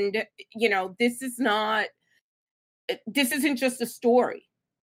 And, this isn't just a story,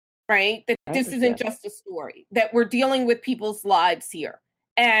 right? This isn't just a story, that we're dealing with people's lives here.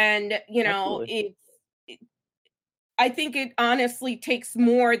 And, I think it honestly takes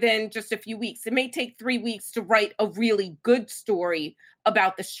more than just a few weeks. It may take 3 weeks to write a really good story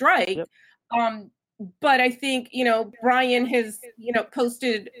about the strike. Yep. But I think, Brian has,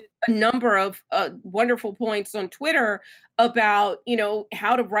 posted a number of wonderful points on Twitter about,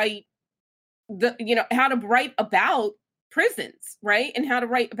 how to write about prisons, right? And how to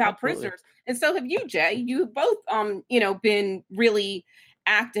write about prisoners. And so have you, Jay. You've both, been really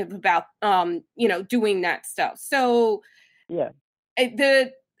active about, doing that stuff. So yeah,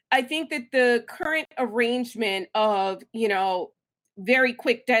 I think that the current arrangement of, very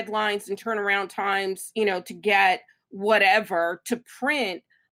quick deadlines and turnaround times, to get whatever to print,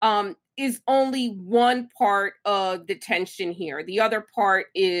 is only one part of the tension here. The other part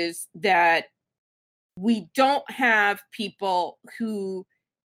is that we don't have people who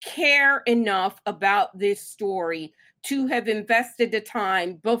care enough about this story to have invested the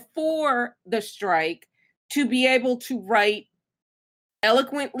time before the strike to be able to write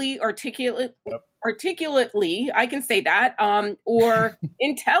eloquently, articulately, I can say that, or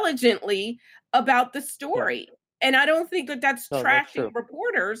intelligently about the story. Yeah. And I don't think that that's trashing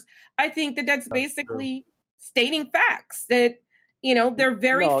reporters. I think that that's basically stating facts, that, there are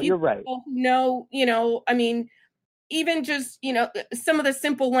very few people who know, I mean, even just, some of the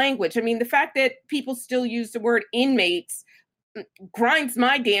simple language. I mean, the fact that people still use the word inmates grinds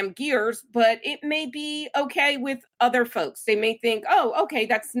my damn gears, but it may be okay with other folks. They may think, oh, okay,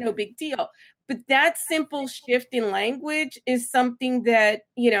 that's no big deal. But that simple shift in language is something that,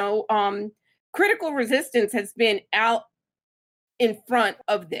 Critical Resistance has been out in front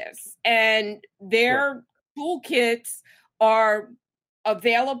of this, and their toolkits are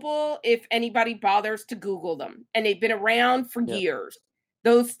available if anybody bothers to Google them, and they've been around for Yep. years.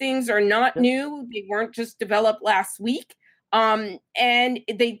 Those things are not Yep. new. They weren't just developed last week. And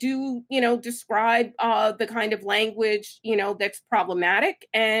they do, describe the kind of language, that's problematic,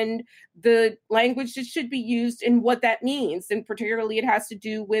 and the language that should be used and what that means. And particularly it has to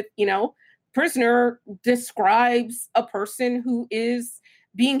do with, prisoner describes a person who is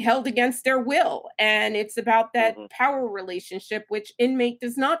being held against their will. And it's about that power relationship, which inmate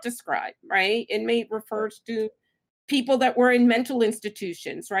does not describe, right? Inmate refers to people that were in mental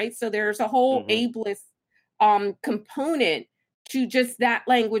institutions, right? So there's a whole ableist component to just that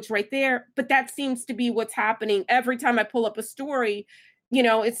language right there. But that seems to be what's happening every time I pull up a story.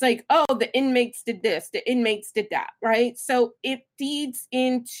 It's like, oh, the inmates did this, the inmates did that, right? So it feeds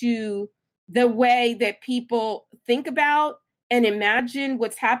into the way that people think about and imagine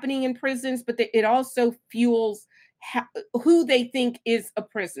what's happening in prisons, but it also fuels who they think is a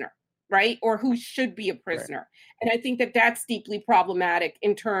prisoner, right? Or who should be a prisoner. Right. And I think that that's deeply problematic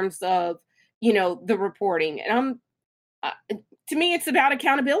in terms of, the reporting. And to me, it's about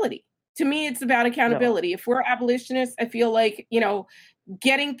accountability. No. If we're abolitionists, I feel like,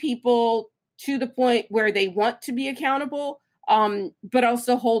 getting people to the point where they want to be accountable, but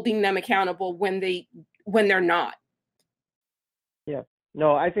also holding them accountable when they're not. Yeah.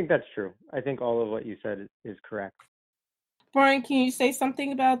 No, I think that's true. I think all of what you said is correct. Brian, can you say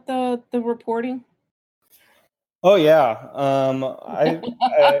something about the reporting? Oh yeah, I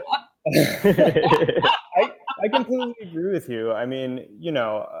completely agree with you. I mean,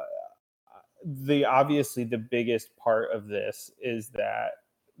 obviously the biggest part of this is that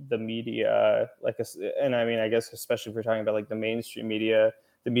the media, and I mean, I guess especially if we're talking about like the mainstream media,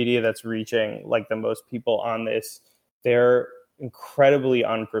 the media that's reaching like the most people on this, they're incredibly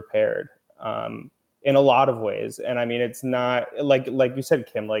unprepared in a lot of ways. And I mean, it's not like you said,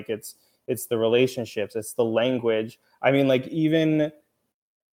 Kim, like it's the relationships, it's the language. I mean, like even,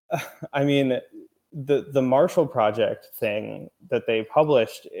 I mean, the Marshall Project thing that they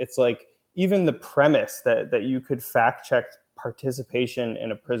published, it's like even the premise that you could fact check participation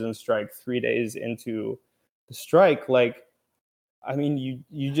in a prison strike 3 days into the strike, like, I mean,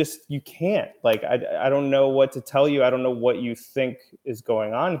 you can't, like, I don't know what to tell you. I don't know what you think is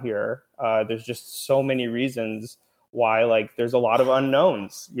going on here. There's just so many reasons why, like, there's a lot of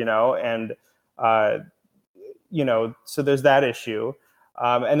unknowns, and, so there's that issue.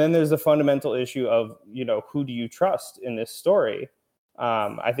 And then there's the fundamental issue of, who do you trust in this story?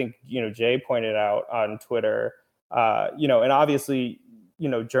 I think, Jay pointed out on Twitter, and obviously,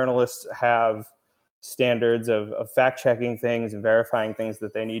 journalists have standards of fact checking things and verifying things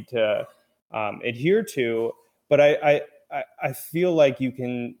that they need to adhere to. But I feel like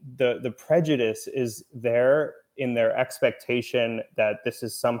the prejudice is there in their expectation that this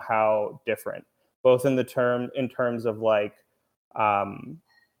is somehow different, both in terms of like,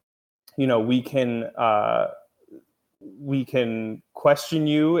 we can question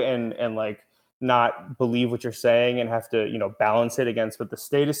you and like not believe what you're saying and have to, balance it against what the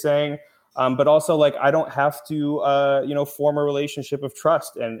state is saying. But also, like, I don't have to, form a relationship of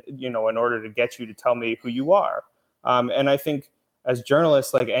trust and, in order to get you to tell me who you are. And I think as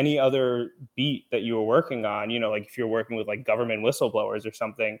journalists, like any other beat that you were working on, like if you're working with like government whistleblowers or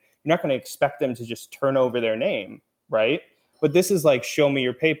something, you're not going to expect them to just turn over their name, right? But this is like, show me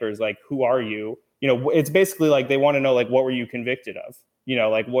your papers. Like, who are you? It's basically like they want to know, like, what were you convicted of?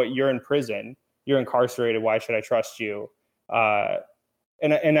 Like what you're in prison, you're incarcerated. Why should I trust you?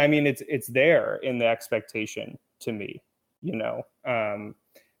 And I mean, it's there in the expectation to me,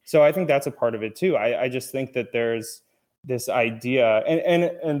 So I think that's a part of it too. I just think that there's this idea,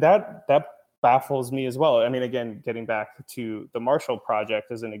 and that baffles me as well. I mean, again, getting back to the Marshall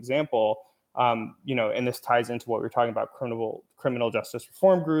Project as an example, and this ties into what we're talking about, criminal justice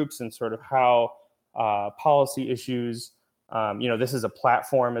reform groups and sort of how policy issues, this is a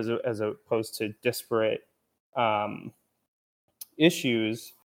platform as opposed to disparate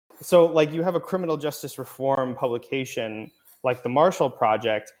issues. So like you have a criminal justice reform publication like the Marshall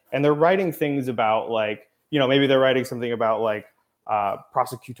Project, and they're writing things about like, maybe they're writing something about like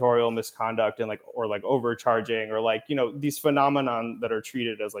prosecutorial misconduct and like, or like overcharging, or like, these phenomenon that are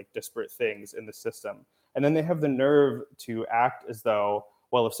treated as like disparate things in the system. And then they have the nerve to act as though,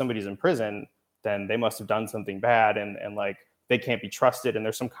 well, if somebody's in prison, then they must have done something bad and like they can't be trusted and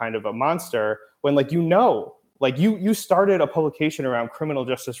there's some kind of a monster, when like, like you started a publication around criminal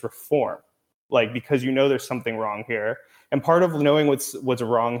justice reform, like, because there's something wrong here. And part of knowing what's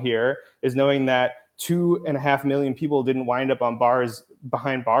wrong here is knowing that 2.5 million people didn't wind up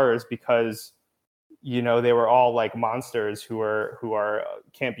behind bars because they were all like monsters who are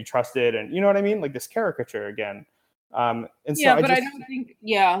can't be trusted, and you know what I mean, like this caricature again. And yeah, so but I don't think.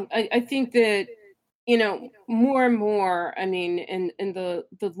 Yeah, I think that more and more. I mean, in the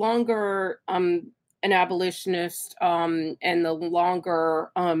longer an abolitionist and the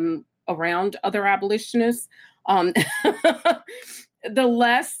longer around other abolitionists, the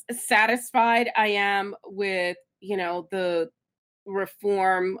less satisfied I am with the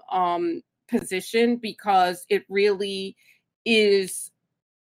reform position, because it really is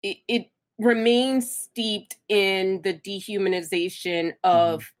it remains steeped in the dehumanization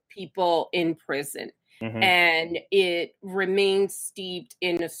of people in prison, and it remains steeped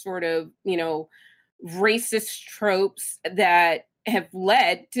in a sort of racist tropes that have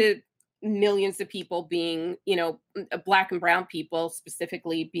led to millions of people being Black and brown people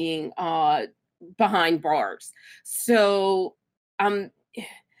specifically being behind bars. So um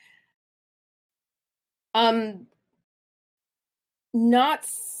I'm not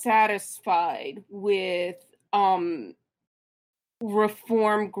satisfied with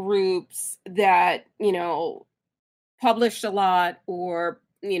reform groups that publish a lot, or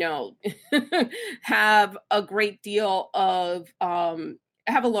have a great deal of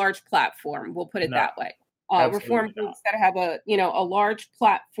have a large platform, we'll put it No, that way. Reform absolutely groups that have a large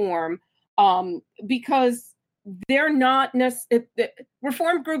platform, because they're not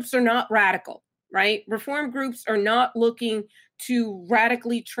reform groups are not radical, right? Reform groups are not looking to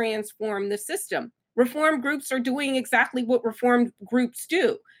radically transform the system. Reform groups are doing exactly what reform groups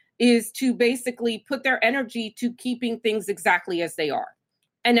do, is to basically put their energy to keeping things exactly as they are.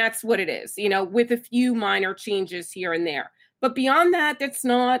 And that's what it is, with a few minor changes here and there. But beyond that, that's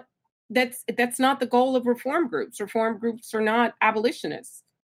not the goal of reform groups. Reform groups are not abolitionists.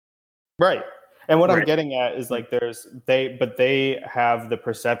 Right. And what I'm Right. getting at is like they have the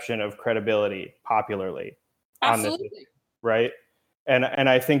perception of credibility popularly on this, Absolutely. right? And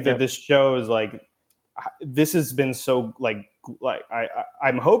I think that this shows like this has been so like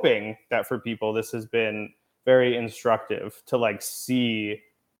I'm hoping that for people this has been very instructive to like see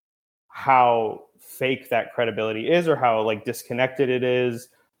how fake that credibility is, or how like disconnected it is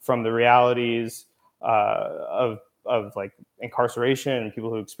from the realities of like incarceration and people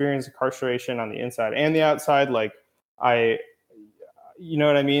who experience incarceration on the inside and the outside. Like you know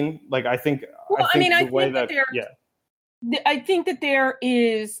what I mean? Like I think Well, I think I think that there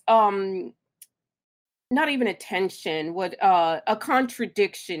is not even a tension, a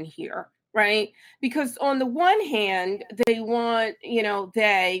contradiction here, right? Because on the one hand, they want,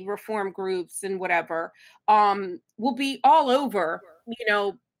 they reform groups and whatever, will be all over,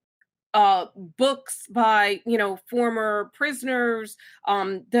 books by, former prisoners.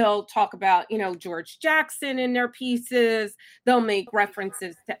 They'll talk about, George Jackson in their pieces. They'll make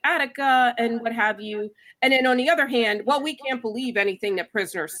references to Attica and what have you. And then on the other hand, well, we can't believe anything that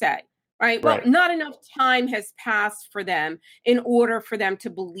prisoners say. Right. Well, not enough time has passed for them in order for them to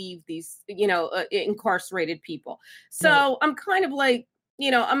believe these, incarcerated people. So I'm kind of like,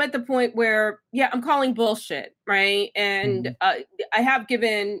 I'm at the point where, I'm calling bullshit. Right. And I have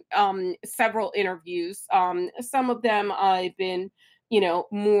given several interviews. Some of them I've been,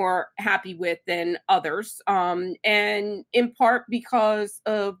 more happy with than others. And in part because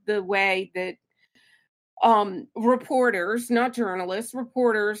of the way that reporters, not journalists,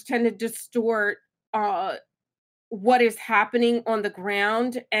 reporters tend to distort what is happening on the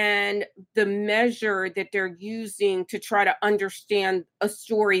ground and the measure that they're using to try to understand a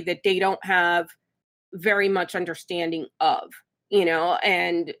story that they don't have very much understanding of,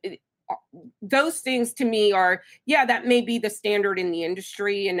 and those things to me are, that may be the standard in the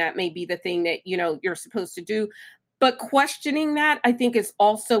industry and that may be the thing that, you're supposed to do. But questioning that, I think, is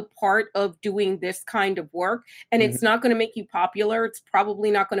also part of doing this kind of work. And it's not going to make you popular. It's probably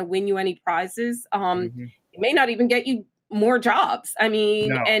not going to win you any prizes. It may not even get you more jobs. I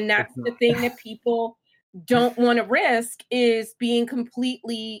mean, and that's the thing that people don't want to risk, is being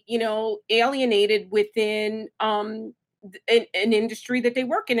completely, alienated within an industry that they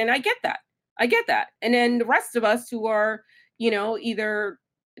work in. And I get that. And then the rest of us who are, either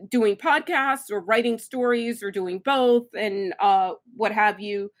doing podcasts or writing stories or doing both and what have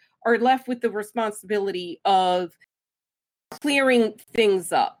you, are left with the responsibility of clearing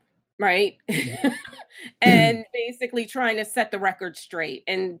things up, right? And basically trying to set the record straight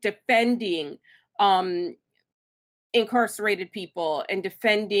and defending incarcerated people and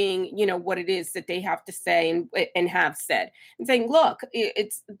defending, what it is that they have to say and have said, and saying, look,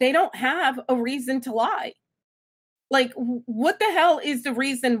 they don't have a reason to lie. Like, what the hell is the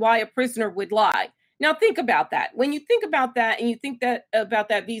reason why a prisoner would lie? Now think about that. When you think about that and you think that about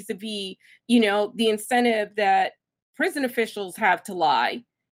that vis-a-vis, the incentive that prison officials have to lie,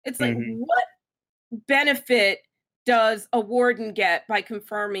 it's like, what benefit does a warden get by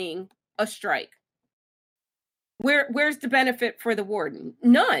confirming a strike? Where's the benefit for the warden?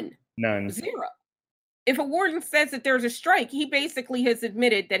 None. Zero. If a warden says that there's a strike, he basically has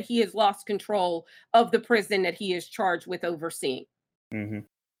admitted that he has lost control of the prison that he is charged with overseeing.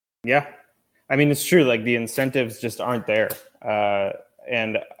 Yeah. I mean, it's true. Like, the incentives just aren't there.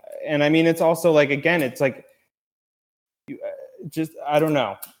 And I mean, it's also like, again, it's like, I don't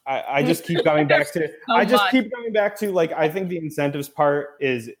know. I just keep coming back to, like, I think the incentives part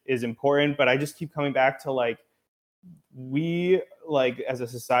is important, but I just keep coming back to, like, we, like, as a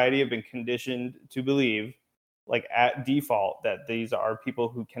society have been conditioned to believe, like, at default, that these are people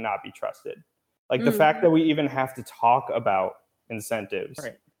who cannot be trusted. Like, the fact that we even have to talk about incentives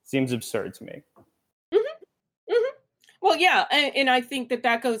seems absurd to me. Well, yeah, and I think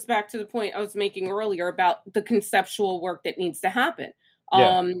that goes back to the point I was making earlier about the conceptual work that needs to happen.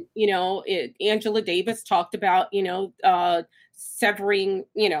 Angela Davis talked about, severing,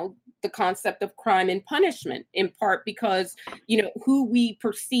 the concept of crime and punishment, in part because, who we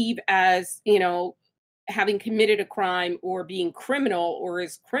perceive as, having committed a crime or being criminal or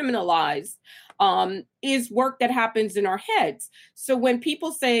is criminalized is work that happens in our heads. So when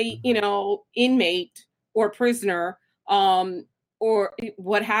people say, inmate or prisoner, or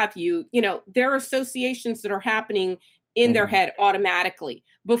what have you, there are associations that are happening in their head automatically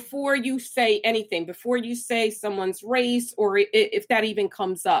before you say anything, before you say someone's race, or if that even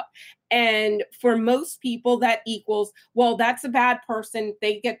comes up. And for most people, that equals, well, that's a bad person.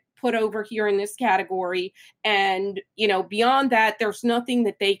 They get put over here in this category. And, beyond that, there's nothing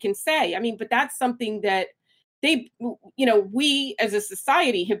that they can say. I mean, but that's something that we as a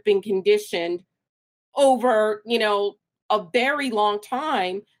society have been conditioned over, a very long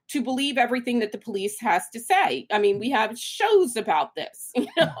time to believe everything that the police has to say. I mean, we have shows about this,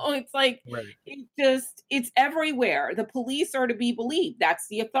 it's like, it's everywhere. The police are to be believed. That's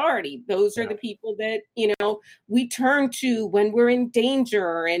the authority. Those are the people that, we turn to when we're in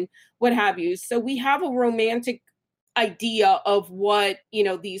danger and what have you. So we have a romantic idea of what,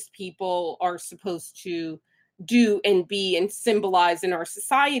 these people are supposed to do and be and symbolize in our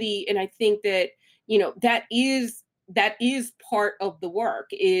society. And I think that, that is part of the work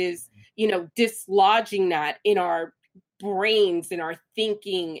is, dislodging that in our brains, in our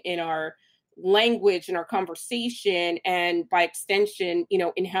thinking, in our language, in our conversation, and by extension,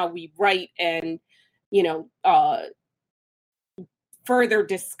 in how we write and, further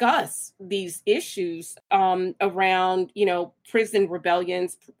discuss these issues around, prison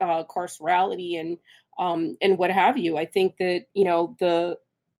rebellions, carcerality, and what have you. I think that,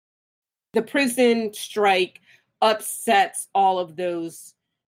 the prison strike upsets all of those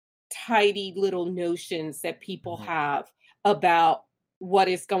tidy little notions that people have about what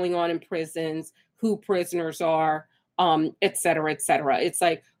is going on in prisons, who prisoners are, et cetera, et cetera. It's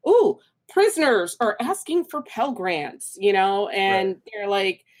like, ooh, prisoners are asking for Pell Grants, and they're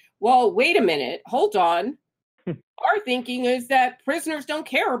like, well, wait a minute, hold on. Our thinking is that prisoners don't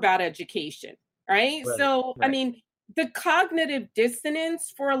care about education, right? So, I mean, the cognitive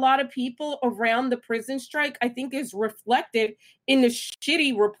dissonance for a lot of people around the prison strike, I think, is reflected in the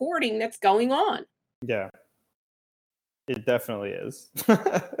shitty reporting that's going on. Yeah, it definitely is.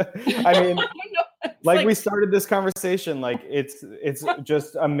 I mean, like we started this conversation, like it's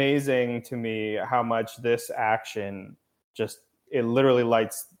just amazing to me how much this action it literally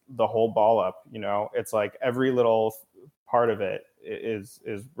lights the whole ball up. It's like every little part of it is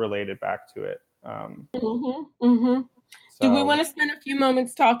related back to it. Do we want to spend a few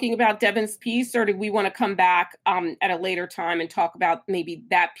moments talking about Devin's piece, or do we want to come back at a later time and talk about maybe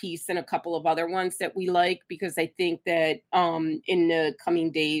that piece and a couple of other ones that we like? Because I think that in the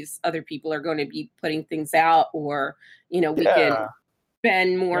coming days, other people are going to be putting things out, or we can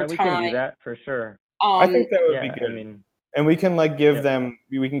spend more time. We can do that for sure. I think that would be good. And we can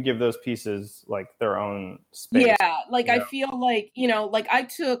we can give those pieces like their own space. Yeah, I feel like, I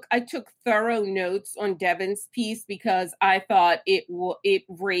took thorough notes on Devin's piece because I thought it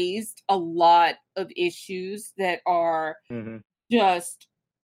raised a lot of issues that are just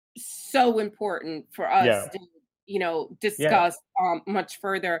so important for us to, discuss much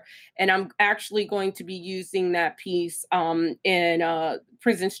further. And I'm actually going to be using that piece in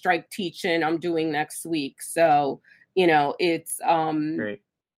prison strike teaching I'm doing next week. So, it's great.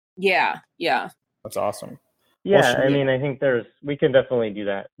 Yeah. That's awesome. Yeah, I mean, I think we can definitely do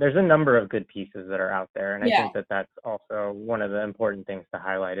that. There's a number of good pieces that are out there, and I Yeah. think that that's also one of the important things to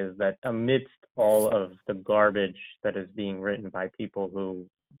highlight is that amidst all of the garbage that is being written by people who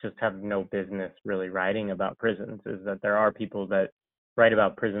just have no business really writing about prisons, is that there are people that write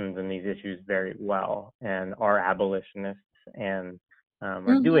about prisons and these issues very well and are abolitionists and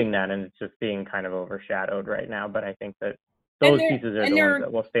are doing that, and it's just being kind of overshadowed right now. But I think that those pieces are the ones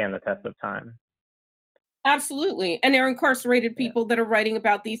that will stand the test of time. Absolutely. And there are incarcerated people that are writing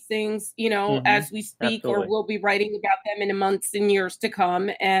about these things, as we speak, Absolutely. or will be writing about them in the months and years to come.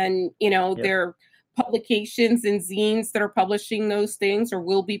 And, there are publications and zines that are publishing those things or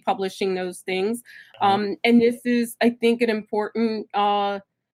will be publishing those things. And this is, I think, an important, another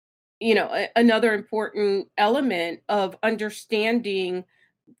important element of understanding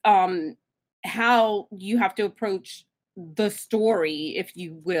how you have to approach the story, if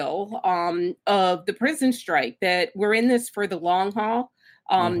you will, of the prison strike, that we're in this for the long haul,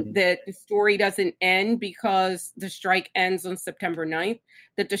 that the story doesn't end because the strike ends on September 9th,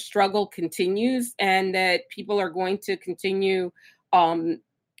 that the struggle continues and that people are going to continue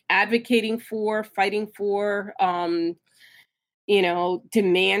advocating for, fighting for,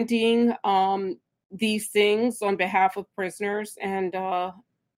 demanding these things on behalf of prisoners. And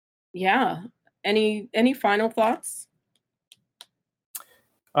yeah. Any final thoughts?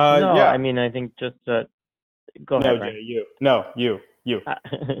 No, Yeah. I mean, I think just that. Go ahead, Brian. You. No, you.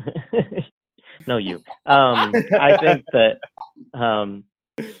 No, you. I think that,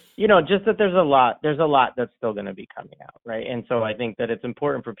 just that there's a lot that's still going to be coming out, right? And so I think that it's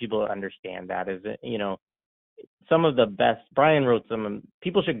important for people to understand that is, some of the best, Brian wrote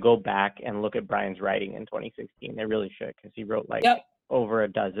people should go back and look at Brian's writing in 2016. They really should, because he wrote over a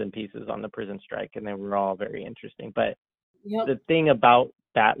dozen pieces on the prison strike, and they were all very interesting. But the thing about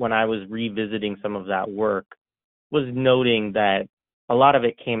that, when I was revisiting some of that work, was noting that a lot of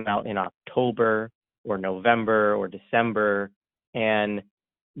it came out in October or November or December, and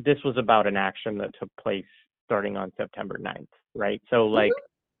this was about an action that took place starting on September 9th, right? So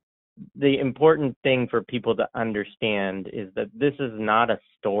the important thing for people to understand is that this is not a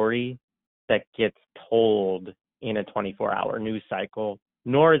story that gets told in a 24-hour news cycle,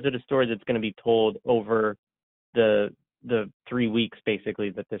 nor is it a story that's going to be told over the 3 weeks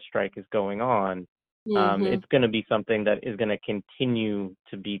basically that this strike is going on. It's going to be something that is going to continue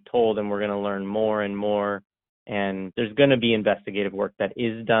to be told, and we're going to learn more and more. And there's going to be investigative work that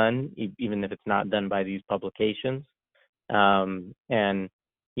is done, even if it's not done by these publications. And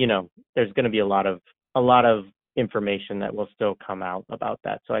there's going to be a lot of information that will still come out about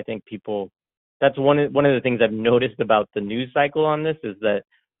that. So I think that's one of the things I've noticed about the news cycle on this is that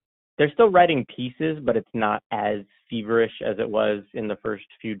they're still writing pieces, but it's not as feverish as it was in the first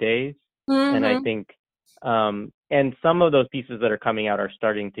few days. And I think, and some of those pieces that are coming out are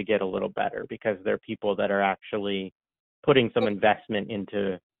starting to get a little better because they're people that are actually putting some investment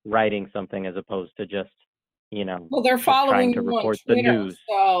into writing something as opposed to just, well, they're following to you on report Twitter, the news.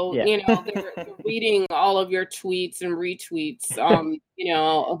 So they're reading all of your tweets and retweets,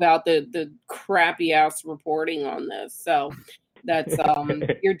 about the crappy ass reporting on this. So that's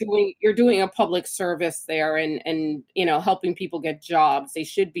you're doing a public service there, and helping people get jobs. They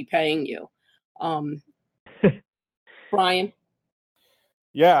should be paying you. Brian.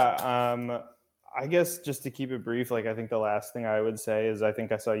 Yeah. I guess just to keep it brief, I think the last thing I would say is I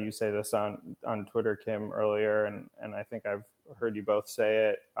think I saw you say this on Twitter, Kim, earlier, and I think I've heard you both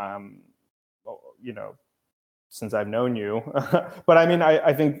say it, since I've known you. But I mean,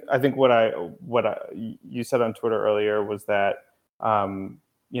 I think what you said on Twitter earlier was that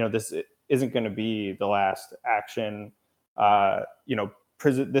this isn't going to be the last action.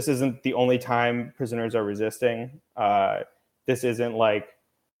 This isn't the only time prisoners are resisting. This isn't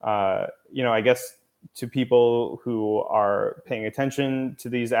I guess to people who are paying attention to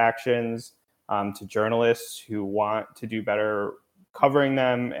these actions, to journalists who want to do better covering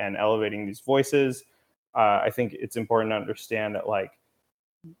them and elevating these voices, I think it's important to understand that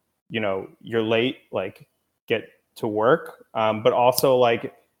you're late, get to work, but also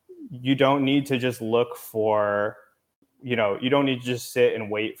you don't need to just look for, you don't need to just sit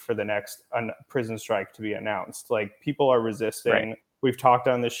and wait for the next prison strike to be announced. People are resisting. Right. We've talked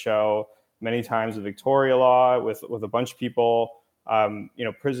on this show many times with Victoria Law, with a bunch of people.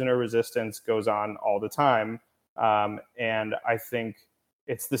 Prisoner resistance goes on all the time. And I think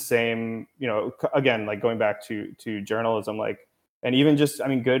it's the same, again, going back to journalism, and even just,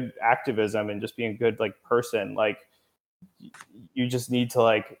 good activism and just being a good, person, you just need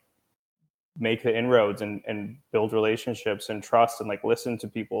to, make the inroads and build relationships and trust and listen to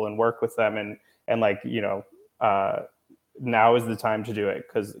people and work with them and now is the time to do it,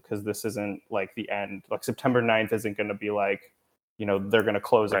 because this isn't like the end. Like September 9th isn't going to be like, they're going to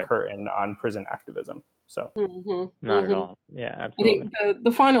close a curtain on prison activism. So not at all. Yeah, absolutely. I think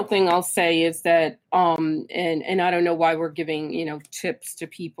the final thing I'll say is that, and I don't know why we're giving, tips to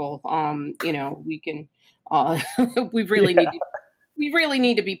people. We can, we really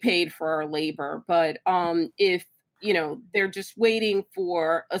need to be paid for our labor. But if they're just waiting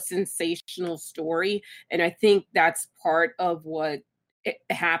for a sensational story, and I think that's part of what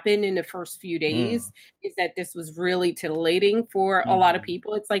happened in the first few days, is that this was really titillating for a lot of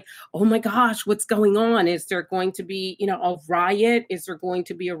people. It's like, oh my gosh, what's going on? Is there going to be, a riot? Is there going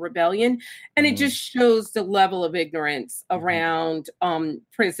to be a rebellion? And it just shows the level of ignorance around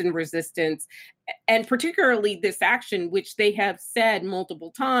prison resistance, and particularly this action, which they have said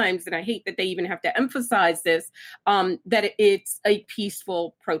multiple times, and I hate that they even have to emphasize this, that it's a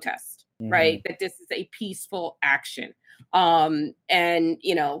peaceful protest, right? That this is a peaceful action. And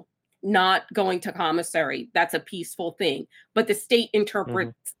not going to commissary, that's a peaceful thing, but the state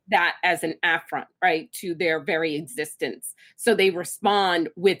interprets that as an affront, right, to their very existence. So they respond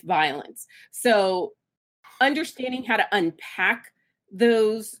with violence. So understanding how to unpack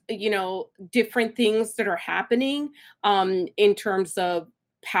those, different things that are happening, in terms of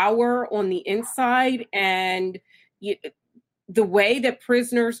power on the inside, and the way that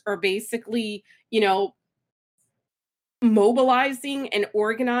prisoners are basically, mobilizing and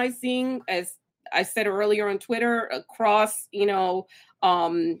organizing, as I said earlier on Twitter, across,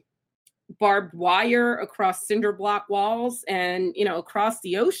 barbed wire, across cinder block walls, and, across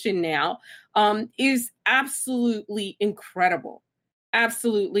the ocean now, is absolutely incredible.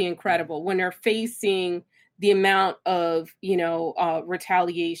 Absolutely incredible when they're facing the amount of,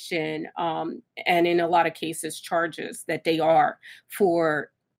 retaliation, and in a lot of cases, charges that they are for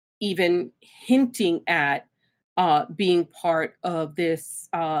even hinting at being part of this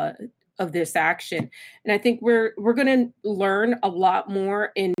action. And I think we're going to learn a lot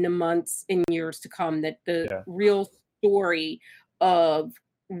more in the months and years to come, that the real story of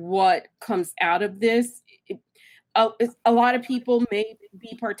what comes out of this. A lot of people may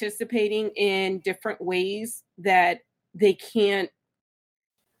be participating in different ways that they can't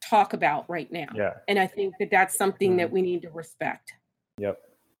talk about right now. Yeah. And I think that that's something that we need to respect. Yep.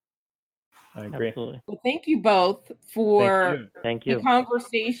 I agree. Absolutely. Well, thank you both for thank you. the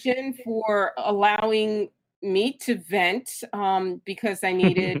conversation, for allowing me to vent, because I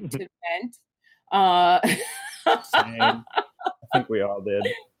needed to vent. Same. I think we all did.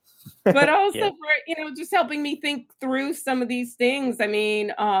 But also for, just helping me think through some of these things. I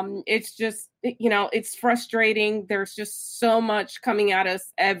mean, it's just, it's frustrating. There's just so much coming at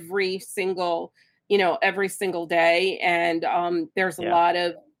us every single day. And there's a lot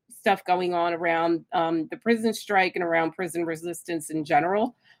of stuff going on around the prison strike and around prison resistance in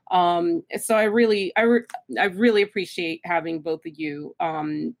general. So I really appreciate having both of you,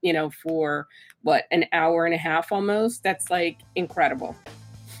 for an hour and a half almost. That's like incredible.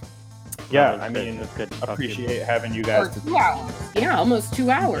 Yeah, I mean, appreciate having you guys. 2 hours. Yeah, almost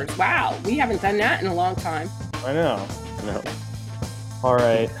 2 hours. Wow, we haven't done that in a long time. I know. No. All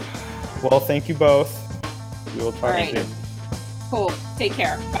right. Well, thank you both. We will talk soon. Cool. Take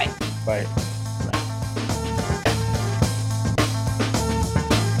care. Bye. Bye.